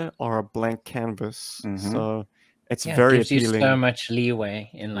media are a blank canvas. So it's very it gives appealing. You so much leeway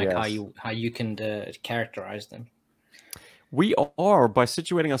in how you can characterize them. We are, by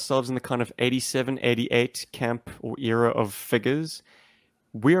situating ourselves in the kind of 87, 88 camp or era of figures,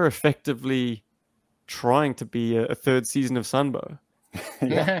 we're effectively trying to be a third season of Sunbow.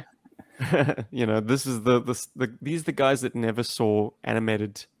 Yeah. You know, this is these are the guys that never saw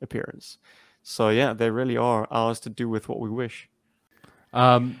animated appearance. So yeah, they really are ours to do with what we wish.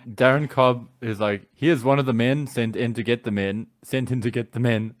 Darren Cobb is like, he is one of the men sent in to get the men, sent in to get the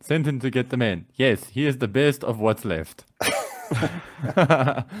men, sent in to get the men. Yes, he is the best of what's left.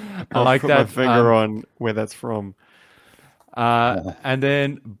 I I'll like put that. my finger on where that's from. And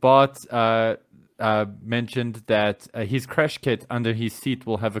then Bart mentioned that his crash kit under his seat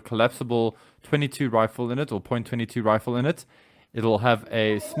will have a collapsible 22 rifle in it, or .22 rifle in it. It'll have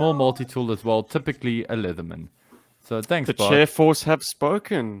a small multi-tool as well, typically a Leatherman. So thanks, The Bart. Chair Force have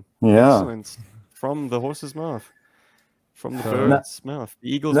spoken. Yeah. Excellent. From the horse's mouth. From the bird's mouth.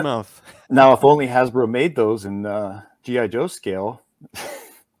 The eagle's mouth. Now, if only Hasbro made those in G.I. Joe scale,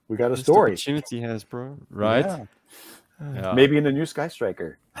 we got a Missed story. opportunity, Hasbro. Right? Yeah. Yeah. Maybe in the new Sky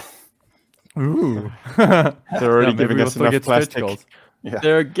Striker. Ooh. They're already maybe giving we'll us still enough get stretch plastic. goals. Yeah.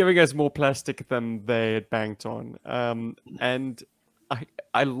 They're giving us more plastic than they had banked on. And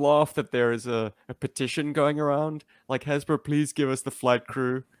I laugh that there is a petition going around. Like, Hasbro, please give us the flight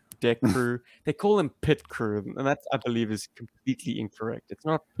crew, deck crew. They call them pit crew, and that, I believe, is completely incorrect. It's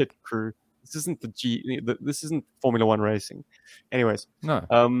not pit crew. This isn't this isn't Formula One racing. Anyways,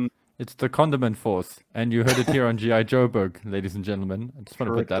 No. It's the condiment force. And you heard it here on G.I. Joe Bug, ladies and gentlemen. I just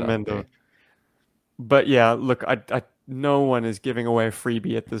want to put that out Correctamento. there. But yeah, look, no one is giving away a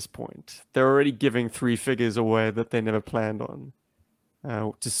freebie at this point. They're already giving 3 figures away that they never planned on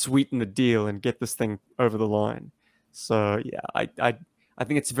to sweeten the deal and get this thing over the line. So yeah, I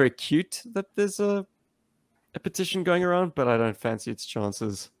think it's very cute that there's a petition going around, but I don't fancy its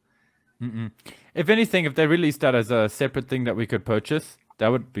chances. Mm-mm. If anything, if they released that as a separate thing that we could purchase, that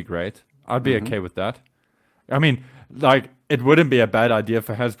would be great. I'd be okay with that. I mean, like, it wouldn't be a bad idea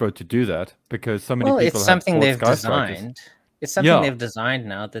for Hasbro to do that because so many people it's something have they've bought Sky Strikers. designed. It's something Yeah. they've designed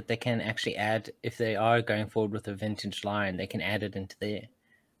now that they can actually add, if they are going forward with a vintage line, they can add it into there.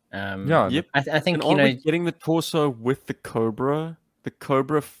 Yeah. Yep. I think, And you are know, we getting the torso with the Cobra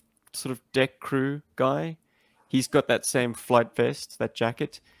sort of deck crew guy? He's got that same flight vest, that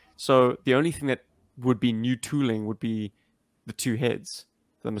jacket. So the only thing that would be new tooling would be the 2 heads,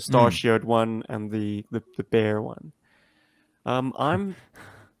 the mustachioed one and the bear one. I'm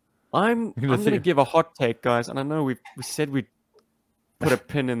going to give a hot take, guys, and I know we said we'd put a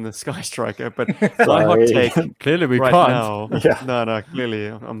pin in the Sky Striker, but my hot take Clearly we right can't. now, Yeah. no, clearly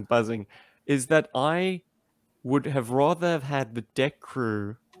I'm buzzing, is that I would have rather have had the deck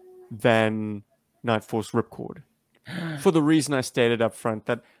crew than Night Force Ripcord, for the reason I stated up front,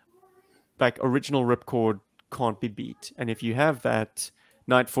 that like original Ripcord can't be beat, and if you have that,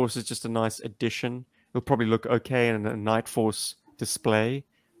 Night Force is just a nice addition. It'll probably look okay in a Night Force display,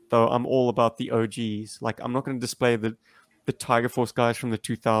 though I'm all about the OGs. Like, I'm not going to display the Tiger Force guys from the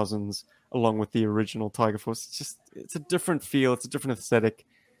 2000s along with the original Tiger Force. It's a different feel. It's a different aesthetic.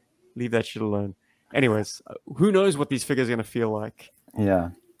 Leave that shit alone. Anyways, who knows what these figures are going to feel like? Yeah.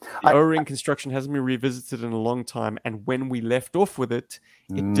 The O-ring construction hasn't been revisited in a long time, and when we left off with it,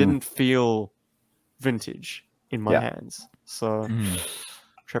 it didn't feel vintage in my hands. So,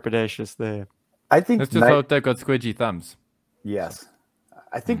 trepidatious there. I think Let's just hope they've got squidgy thumbs. Yes.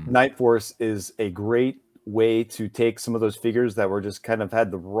 I think Night Force is a great way to take some of those figures that were just kind of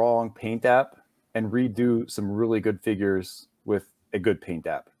had the wrong paint app and redo some really good figures with a good paint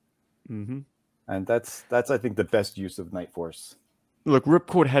app. Mm-hmm. And that's I think the best use of Night Force. Look,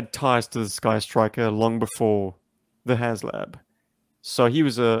 Ripcord had ties to the Sky Striker long before the HasLab. So he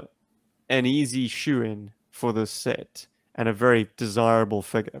was an easy shoe-in for this set and a very desirable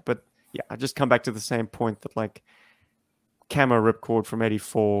figure. But yeah, I just come back to the same point that like Camo Ripcord from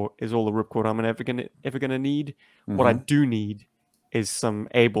 84 is all the Ripcord I'm ever gonna need. What I do need is some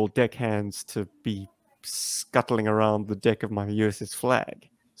able deck hands to be scuttling around the deck of my USS Flag.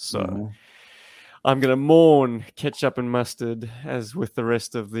 So I'm gonna mourn ketchup and mustard as with the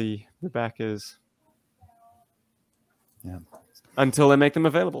rest of the backers. Yeah. Until they make them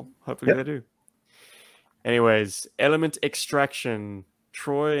available. Hopefully they do. Anyways, Element Extraction.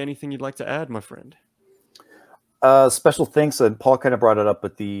 Troy, anything you'd like to add, my friend? Special thanks, and Paul kind of brought it up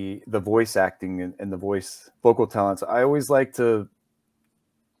with the voice acting and the vocal talents. I always like to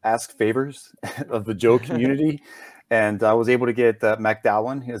ask favors of the Joe community, and I was able to get Mac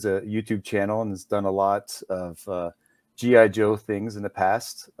Dowling. He has a YouTube channel and has done a lot of G.I. Joe things in the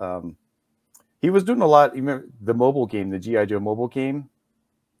past. He was doing a lot. You remember the mobile game, the G.I. Joe mobile game?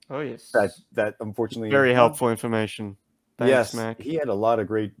 Oh, yes. That unfortunately... Very helpful information. Thanks, yes, Mac. he had a lot of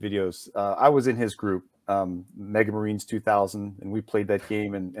great videos. I was in his group Mega Marines 2000, and we played that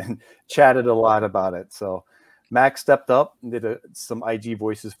game and chatted a lot about it. So Max stepped up and did some IG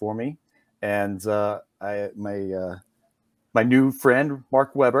voices for me, and my new friend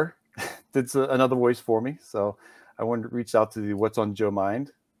Mark Weber did another voice for me. So I wanted to reach out to the What's on Joe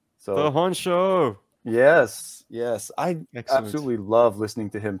Mind. So The Honcho. yes, I Excellent. absolutely love listening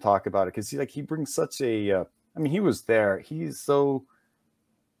to him talk about it because he brings such a. I mean, he was there. He's so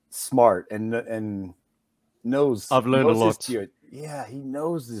smart and knows. I've learned a knows lot. he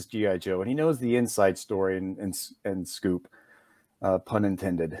knows this GI Joe and he knows the inside story and scoop, pun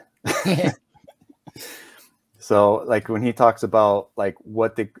intended. So, like when he talks about like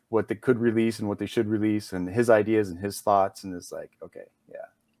what they could release and what they should release and his ideas and his thoughts, and it's like, okay, yeah,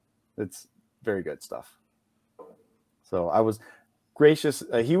 it's very good stuff. So I was gracious.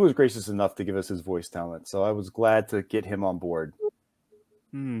 He was gracious enough to give us his voice talent. So I was glad to get him on board.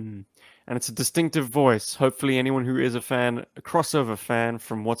 And it's a distinctive voice. Hopefully, anyone who is a crossover fan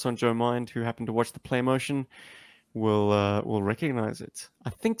from What's on Joe Mind, who happened to watch the play motion, will recognize it. I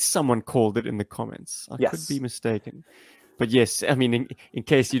think someone called it in the comments. I could be mistaken, but yes, I mean, in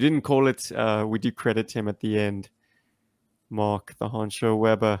case you didn't call it, we do credit him at the end. Mark the Honcho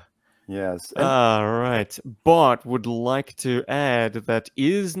Weber. Yes. All right. Bart would like to add that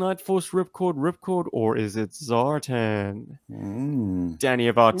is Night Force Ripcord, or is it Zartan? Danny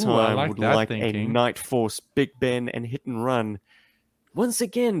of our time would like thinking. a Night Force Big Ben and Hit and Run. Once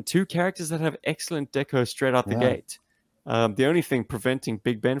again, two characters that have excellent deco straight out the gate. The only thing preventing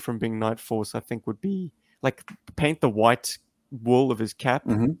Big Ben from being Night Force, I think, would be like paint the white wool of his cap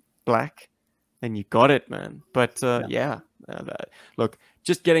black, and you got it, man. But look,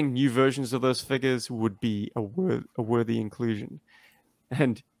 just getting new versions of those figures would be a worthy inclusion.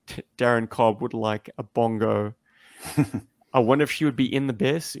 And Darren Cobb would like a Bongo. I wonder if she would be in the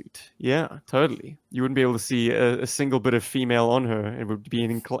bear suit. Yeah, totally. You wouldn't be able to see a single bit of female on her. It would be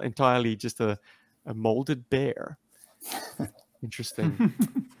entirely just a molded bear. Interesting.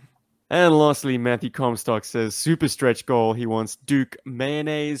 And lastly, Matthew Comstock says, super stretch goal. He wants Duke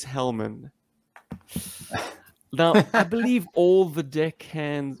Mayonnaise Hellman. Now, I believe all the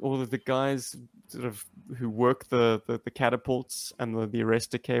deckhands, all of the guys sort of who work the catapults and the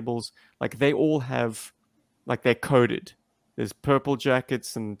arrestor cables, like they all have, like they're coded. There's purple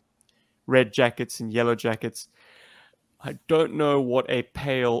jackets and red jackets and yellow jackets. I don't know what a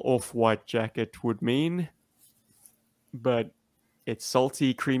pale off-white jacket would mean, but it's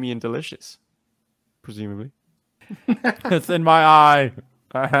salty, creamy, and delicious, presumably. It's in my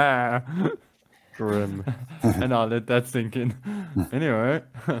eye. Grim. And I'll let that sink in. Anyway.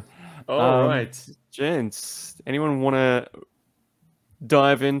 All right, gents. Anyone want to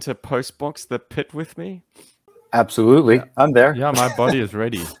dive into Postbox the Pit with me? Absolutely. I'm there. Yeah, my body is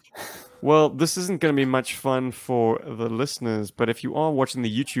ready. Well, this isn't going to be much fun for the listeners, but if you are watching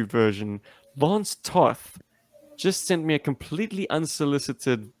the YouTube version, Lance Toth just sent me a completely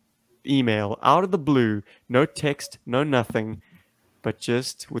unsolicited email out of the blue. No text, no nothing, but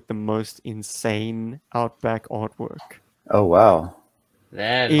just with the most insane Outback artwork. Oh, wow.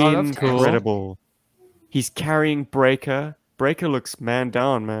 That that's cool. Incredible. He's carrying Breaker. Breaker looks man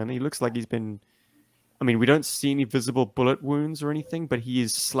down, man. He looks like he's been... I mean, we don't see any visible bullet wounds or anything, but he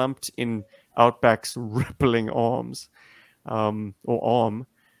is slumped in Outback's rippling arms, or arm.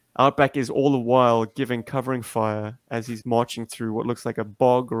 Outback is all the while covering fire as he's marching through what looks like a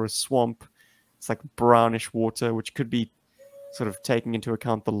bog or a swamp. It's like brownish water, which could be sort of taking into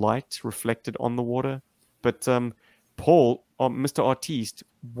account the light reflected on the water. But Paul, Mr. Artiste,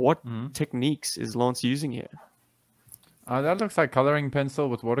 what techniques is Lance using here? That looks like coloring pencil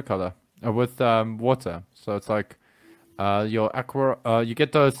with watercolor. With water, so it's like your aqua. You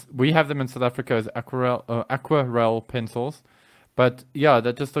get those. We have them in South Africa as aquarelle pencils, but yeah,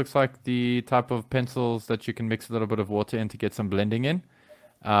 that just looks like the type of pencils that you can mix a little bit of water in to get some blending in.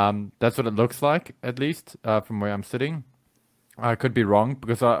 That's what it looks like, at least from where I'm sitting. I could be wrong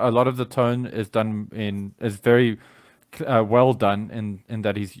because a lot of the tone is very well done in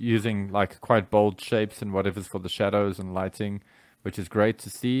that he's using like quite bold shapes and whatever's for the shadows and lighting, which is great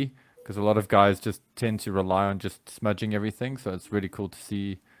to see. Because a lot of guys just tend to rely on just smudging everything. So it's really cool to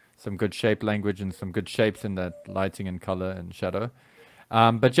see some good shape language and some good shapes in that lighting and color and shadow.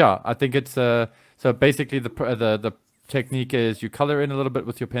 But yeah, I think it's so basically the technique is you color in a little bit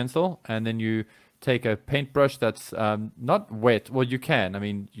with your pencil and then you take a paintbrush that's not wet. Well, you can. I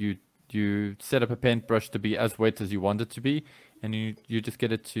mean, you set up a paintbrush to be as wet as you want it to be, and you just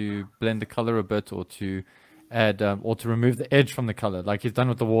get it to blend the color a bit or to add or to remove the edge from the color, like he's done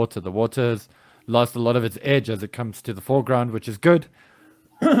with the water. The water has lost a lot of its edge as it comes to the foreground, which is good.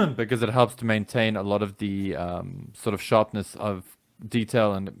 because it helps to maintain a lot of the sort of sharpness of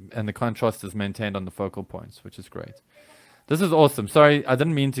detail, and the contrast is maintained on the focal points, which is great. This is awesome. Sorry, I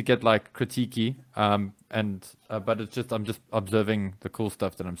didn't mean to get like critiquey, but it's just I'm just observing the cool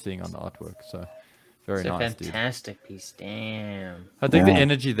stuff that I'm seeing on the artwork. So very It's a nice, dude. fantastic piece. Damn. I think the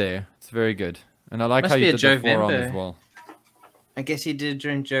energy there, it's very good, and I like Must how be you a did the forearm Jovember. as well. I guess he did it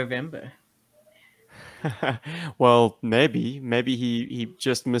during Jovember. Well, maybe he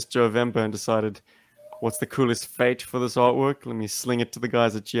just missed Jovember and decided, what's the coolest fate for this artwork? Let me sling it to the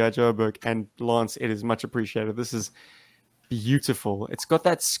guys at G.I. Joburg. And Lance, it is much appreciated. This is beautiful. It's got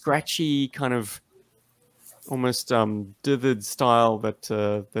that scratchy kind of almost dithered style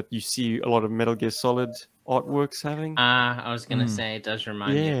that you see a lot of Metal Gear Solid artworks having. I was gonna say it does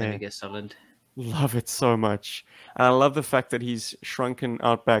remind me of Yeah. Metal Gear Solid. Love it so much. And I love the fact that he's shrunken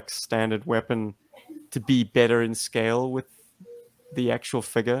Outback's standard weapon to be better in scale with the actual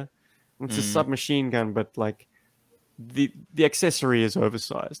figure. It's a submachine gun, but like the accessory is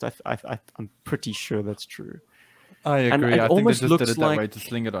oversized. I'm pretty sure that's true. I And agree. it I think they almost just looks did it that like- way to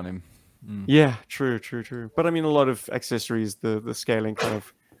sling it on him. Yeah, true. But I mean, a lot of accessories, the scaling kind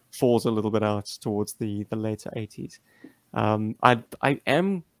of falls a little bit out towards the later 80s. I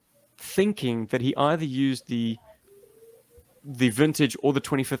am thinking that he either used the vintage or the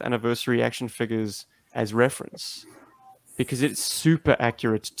 25th anniversary action figures as reference, because it's super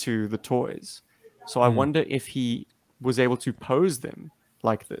accurate to the toys. So I wonder if he was able to pose them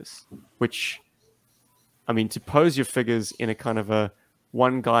like this, which, I mean, to pose your figures in a kind of a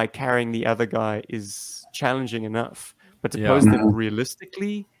one guy carrying the other guy is challenging enough, but to Yeah. pose them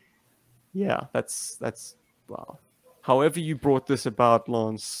realistically, yeah, that's wow. However you brought this about,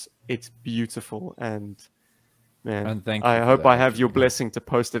 Lance, it's beautiful, and man, And thank you I for hope that, I have actually. your blessing to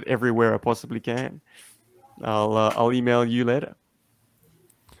post it everywhere I possibly can. I'll email you later.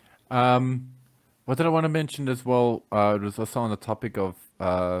 What did I want to mention as well? It was also on the topic of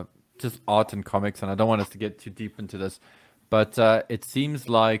just art and comics, and I don't want us to get too deep into this, but it seems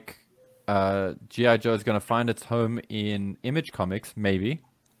like G.I. Joe is going to find its home in Image Comics, maybe.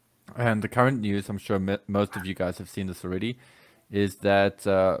 And the current news, I'm sure most of you guys have seen this already, is that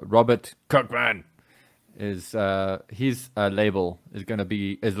Robert Kirkman is his label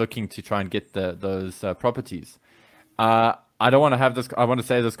is looking to try and get those properties. I don't want to have this. I want to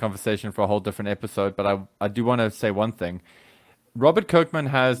save this conversation for a whole different episode, but I do want to say one thing. Robert Kirkman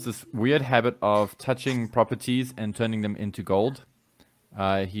has this weird habit of touching properties and turning them into gold.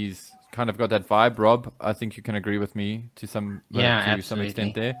 He's kind of got that vibe, Rob. I think you can agree with me to some absolutely.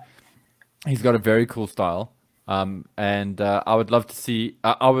 extent there. He's got a very cool style, and I would love to see.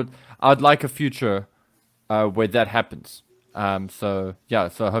 I would like a future where that happens. So I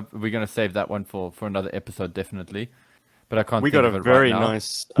hope we're gonna save that one for another episode, definitely. But I can't. We think got of a it very right now.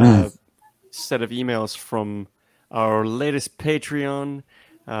 nice set of emails from our latest Patreon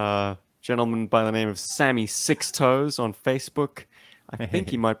gentleman by the name of Sammy Six Toes on Facebook. I think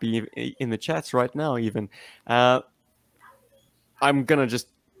he might be in the chats right now. Even I'm gonna just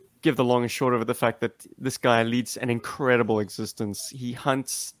give the long and short of it the fact that this guy leads an incredible existence. He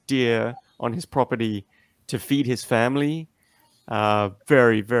hunts deer on his property to feed his family.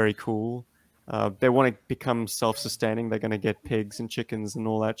 Very, very cool. They want to become self-sustaining. They're going to get pigs and chickens and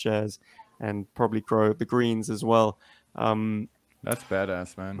all that jazz, and probably grow the greens as well. That's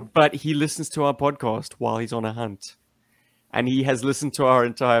badass, man. But he listens to our podcast while he's on a hunt, and he has listened to our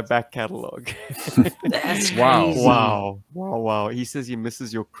entire back catalog. That's Wow. crazy. Wow. He says he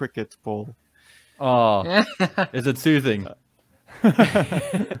misses your cricket, Paul. Oh, is it soothing?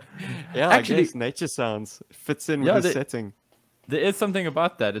 Yeah, Actually- I guess nature sounds fits in with Yeah, the they- setting. There is something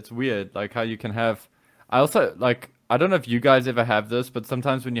about that. It's weird, like how you can have. I also like. I don't know if you guys ever have this, but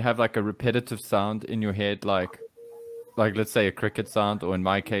sometimes when you have like a repetitive sound in your head, like let's say a cricket sound, or in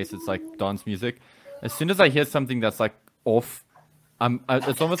my case, it's like dance music. As soon as I hear something that's like off,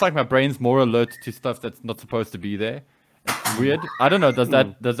 it's almost like my brain's more alert to stuff that's not supposed to be there. It's weird. I don't know. Does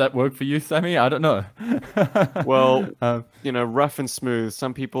that work for you, Sammy? I don't know. Well, Um, rough and smooth.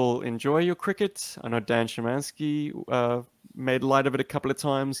 Some people enjoy your cricket. I know Dan Szymanski made light of it a couple of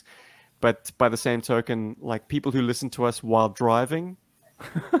times. But by the same token, like people who listen to us while driving,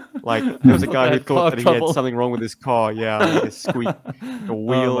 like there was a guy who Bad thought car that he trouble. had something wrong with his car. Yeah, like a squeak, a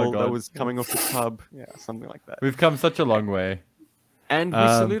wheel that God. was coming off the tub. Yeah, something like that. We've come such a long way. And we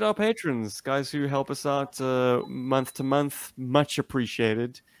Um, salute our patrons, guys who help us out month to month. Much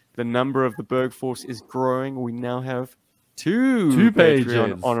appreciated. The number of the Berg Force is growing. We now have two Two Patreon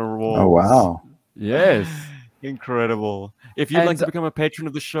pages. honor awards. Oh wow. Yes. Incredible. If you'd And- like to become a patron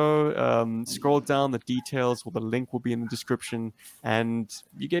of the show, scroll down. The details or the link will be in the description. And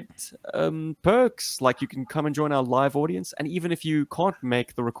you get perks, like you can come and join our live audience. And even if you can't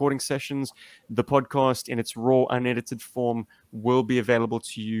make the recording sessions, the podcast in its raw, unedited form will be available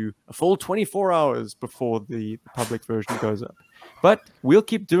to you a full 24 hours before the public version goes up. But we'll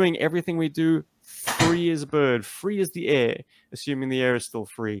keep doing everything we do free as a bird, free as the air, assuming the air is still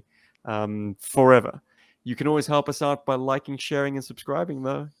free, forever. You can always help us out by liking, sharing, and subscribing,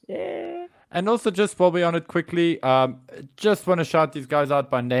 though. Yeah. And also, just while we're on it quickly, just want to shout these guys out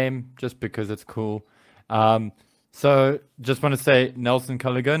by name, just because it's cool. So just want to say Nelson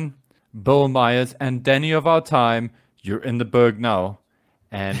Culligan, Bill Myers, and Danny of our time. You're in the Berg now,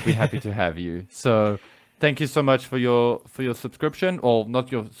 and we're happy to have you. So thank you so much for your subscription, or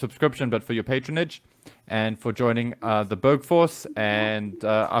not your subscription, but for your patronage, and for joining the Berg Force. And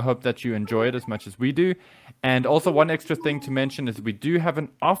I hope that you enjoy it as much as we do. And also, one extra thing to mention is we do have an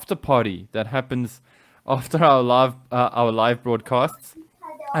after party that happens after our live broadcasts.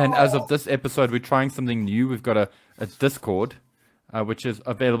 And as of this episode, we're trying something new. We've got a Discord, which is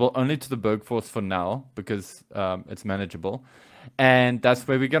available only to the Berg Force for now, because it's manageable. And that's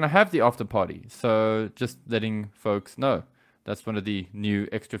where we're going to have the after party. So just letting folks know. That's one of the new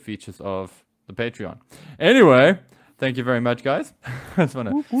extra features of the Patreon. Anyway, thank you very much, guys. I just want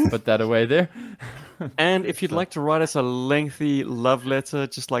to put that away there. And if you'd like to write us a lengthy love letter,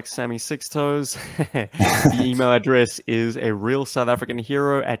 just like Sammy Sixtoes, the email address is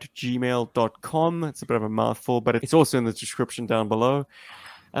arealsouthafricanhero@gmail.com. It's a bit of a mouthful, but it's also in the description down below.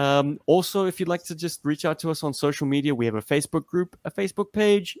 Also, if you'd like to just reach out to us on social media, we have a Facebook group, a Facebook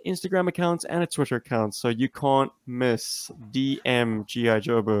page, Instagram account, and a Twitter account. So you can't miss DM G.I.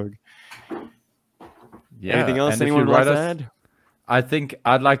 Joburg. Yeah, Anything else and if anyone you would like write to us- add? I think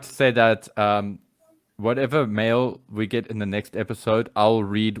I'd like to say that whatever mail we get in the next episode, I'll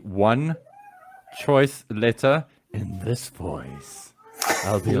read one choice letter in this voice.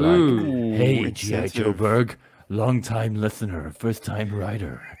 I'll be like, hey, G.I. Joe Berg, long-time listener, first-time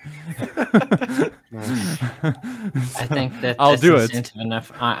writer. I think that I'll that's do it. incentive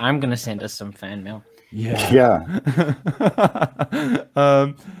enough. I'm going to send us some fan mail. Yeah.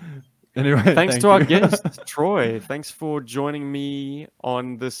 Anyway, Thanks thank to our you. guest, Troy. Thanks for joining me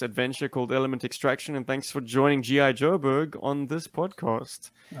on this adventure called Element Extraction, and thanks for joining G.I. Joburg on this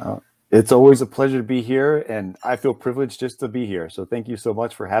podcast. It's always a pleasure to be here, and I feel privileged just to be here. So thank you so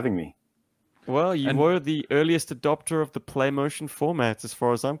much for having me. Well, you were the earliest adopter of the play motion format, as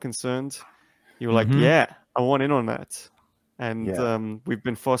far as I'm concerned. You were like, yeah, I want in on that. And Yeah. we've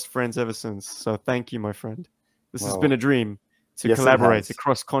been fast friends ever since. So thank you, my friend. This has Well, been a dream to yes, it collaborate has.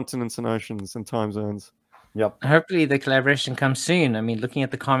 across continents and oceans and time zones. Yep. Hopefully the collaboration comes soon. I mean, looking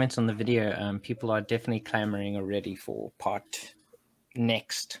at the comments on the video, people are definitely clamoring already for part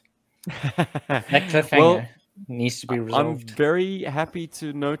next. That cliffhanger Well, needs to be I'm resolved. very happy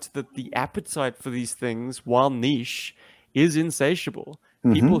to note that the appetite for these things, while niche, is insatiable.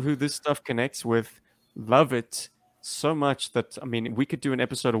 People who this stuff connects with love it so much that, I mean, we could do an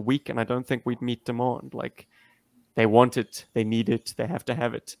episode a week and I don't think we'd meet demand. Like, they want it, they need it, they have to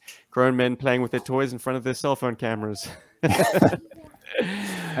have it. Grown men playing with their toys in front of their cell phone cameras.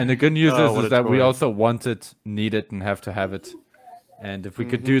 And the good news Oh, what is a that we joy. also want it, need it, and have to have it. And if we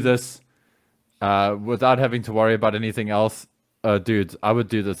could do this without having to worry about anything else, dude, I would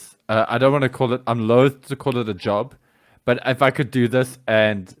do this. I don't want to call it, I'm loath to call it a job, but if I could do this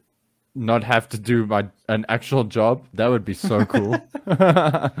and not have to do an actual job, that would be so cool.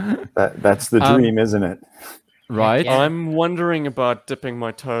 That's the dream, isn't it? Right? Yeah. I'm wondering about dipping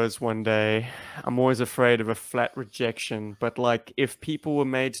my toes one day. I'm always afraid of a flat rejection, but like, if people were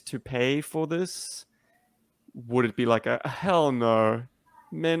made to pay for this, would it be like a hell no,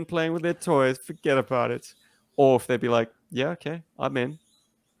 men playing with their toys, forget about it? Or if they'd be like, yeah, okay, I'm in.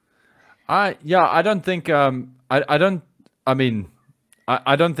 I don't think I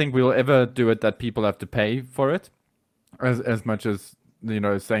don't think we'll ever do it that people have to pay for it as much as, you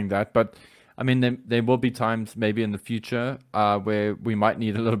know, saying that. But I mean, there will be times maybe in the future where we might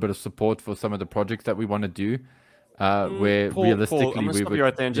need a little bit of support for some of the projects that we want to do, where Paul, realistically I'm gonna we stop would you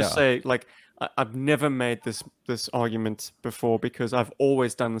right there and just yeah. say, like, I've never made this argument before because I've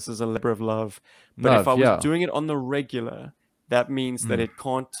always done this as a labor of love. But if I Love, was yeah. doing it on the regular, that means Mm. that it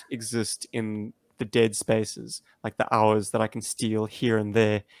can't exist in the dead spaces, like the hours that I can steal here and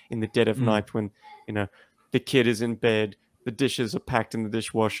there in the dead of Mm. night when, you know, the kid is in bed, the dishes are packed in the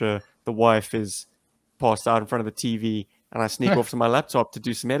dishwasher, the wife is passed out in front of the TV, and I sneak off to my laptop to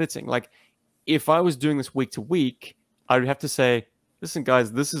do some editing. Like, if I was doing this week to week, I would have to say, listen,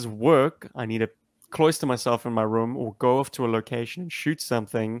 guys, this is work. I need a cloister myself in my room or go off to a location and shoot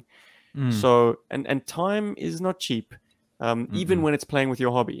something. Mm. So and time is not cheap, even when it's playing with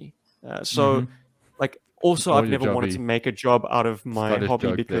your hobby. So like also Or I've your never wanted jobby. to make a job out of my Scottish hobby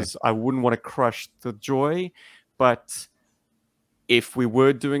joke because I wouldn't want to crush the joy. But if we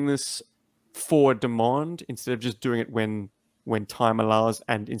were doing this for demand instead of just doing it when time allows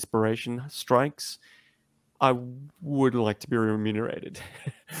and inspiration strikes, I would like to be remunerated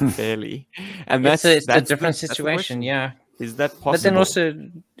fairly. And It's that's a different that's the situation, question. yeah. Is that possible? But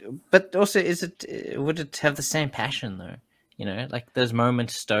then also, is it? Would it have the same passion though? You know, like those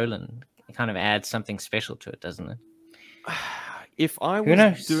moments stolen, it kind of adds something special to it, doesn't it? If I Who was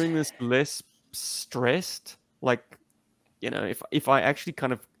knows? doing this less stressed, like, you know, if I actually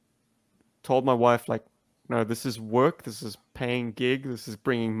kind of told my wife, like, no, this is work, this is paying gig, this is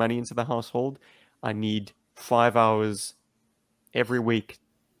bringing money into the household, I need 5 hours every week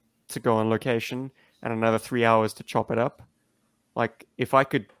to go on location and another 3 hours to chop it up. Like, if I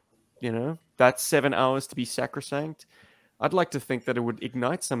could, you know, that's 7 hours to be sacrosanct, I'd like to think that it would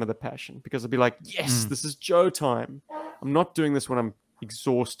ignite some of the passion because I'd be like, yes, this is Joe time. I'm not doing this when I'm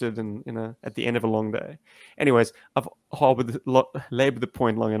exhausted and at the end of a long day. Anyways, I've labored the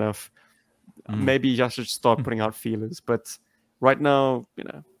point long enough. Maybe I should start putting out feelers. But right now, you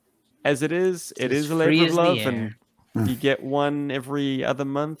know, as it is a free labor of as the love, air. and you get one every other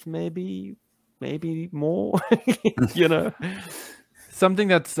month, maybe more. You know, Something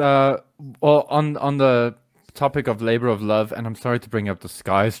that's well, on the topic of labor of love, and I'm sorry to bring up the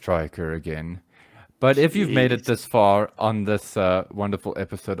Sky Striker again, but if you've made it this far on this wonderful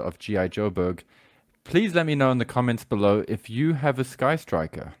episode of G.I. Joeberg, please let me know in the comments below if you have a Sky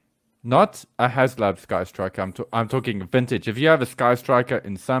Striker. Not a HasLab Sky Striker, I'm talking vintage. If you have a Sky Striker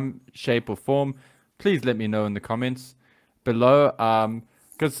in some shape or form, please let me know in the comments below.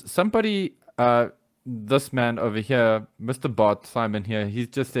 Because somebody, this man over here, Mr. Bot, Simon here, he's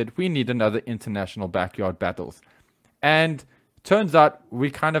just said, we need another international backyard battles. And turns out we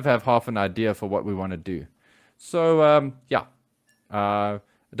kind of have half an idea for what we want to do. So, yeah. I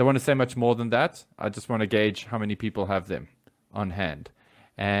don't want to say much more than that. I just want to gauge how many people have them on hand.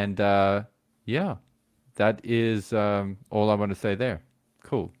 And, yeah, that is all I want to say there.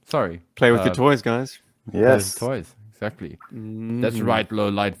 Cool. Sorry. play with your toys, guys. Yes. Toys. Exactly. That's right, Low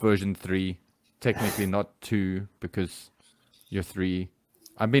Light version 3. Technically not 2 because you're 3.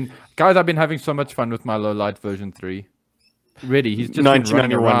 I've been having so much fun with my Low Light version 3. Really, he's just been running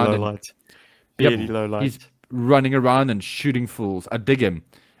 1991 around. low And, light. Yep, Beardy low light. he's running around and shooting fools. I dig him.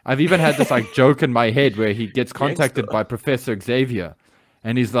 I've even had this like joke in my head where he gets contacted by Professor Xavier,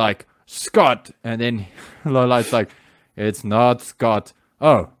 and he's like, Scott, and then Low Light's like, it's not Scott.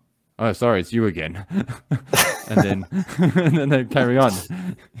 Oh, sorry, it's you again. and then they carry on.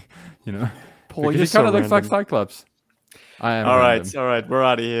 You know, Paul, because you're he kind of so looks like random. Cyclops. I am. All random. right, we're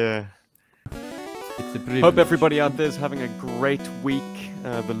out of here. It's a privilege. Hope everybody out there is having a great week,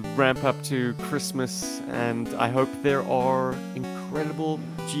 the ramp up to Christmas, and I hope there are incredible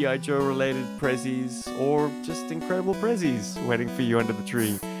G.I. Joe related prezzies or just incredible prezzies waiting for you under the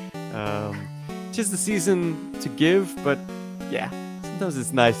tree. Just the season to give, but yeah, sometimes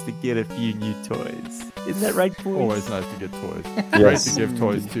it's nice to get a few new toys. Isn't that right, boys? Always nice to get toys. Great Yes. to give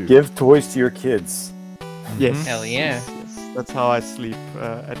toys too. Give toys to your kids. Yes. Hell yeah. Yes. That's how I sleep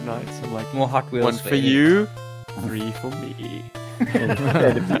at night. So I'm like, More Hot Wheels one for you, 3 for me. And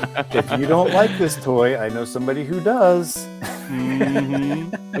if you don't like this toy, I know somebody who does.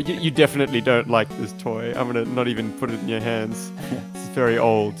 You definitely don't like this toy. I'm gonna not even put it in your hands. It's very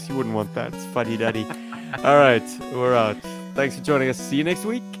old. You wouldn't want that. It's fuddy-duddy. All right, we're out. Thanks for joining us. See you next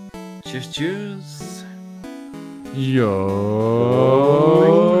week. Cheers, cheers. Yo,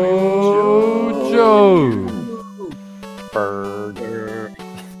 Joe. Burger.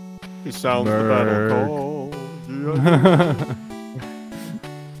 He sounds Brr. the battle call.